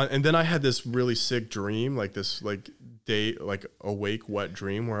 and then I had this really sick dream, like this, awake, wet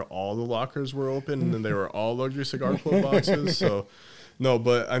dream where all the lockers were open, and then they were all Luxury Cigar Club boxes. So, no,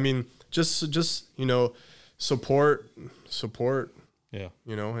 but I mean, just you know, support. Yeah.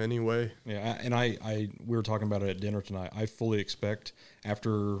 You know, anyway. Yeah, and we were talking about it at dinner tonight. I fully expect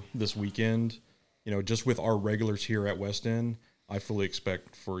after this weekend, you know, just with our regulars here at West End, I fully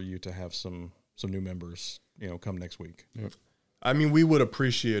expect for you to have some new members, you know, come next week. Yep. I mean, we would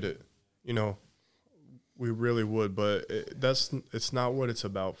appreciate it. You know, we really would, but it's not what it's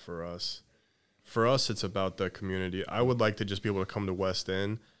about for us. For us, it's about the community. I would like to just be able to come to West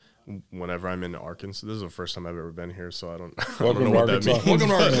End whenever I'm in Arkansas. This is the first time I've ever been here, so I don't know what that means. Welcome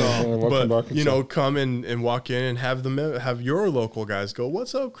to Arkansas. But you know, come in and walk in and have your local guys go,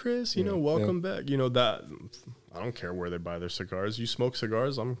 "What's up, Chris? You know, welcome back." You know, that I don't care where they buy their cigars. You smoke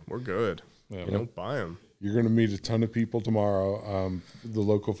cigars, we're good. Yeah. You don't buy them. You're going to meet a ton of people tomorrow. The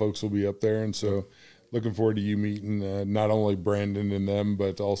local folks will be up there, and so looking forward to you meeting not only Brandon and them,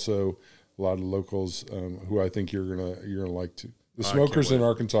 but also a lot of locals who I think you're gonna like to. The smokers in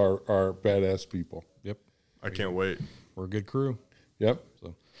Arkansas are badass people. Yep. I can't wait. We're a good crew. Yep.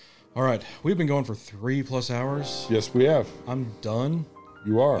 So, all right. We've been going for 3+ hours. Yes, we have. I'm done.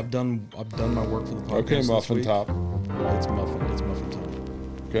 You are. I've done my work for the podcast. Okay, Muffin this week. Top. It's muffin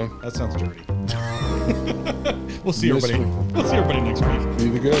time. Okay. That sounds dirty. We'll see everybody. We'll see everybody next week. Be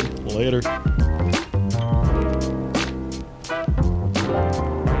the good. Later.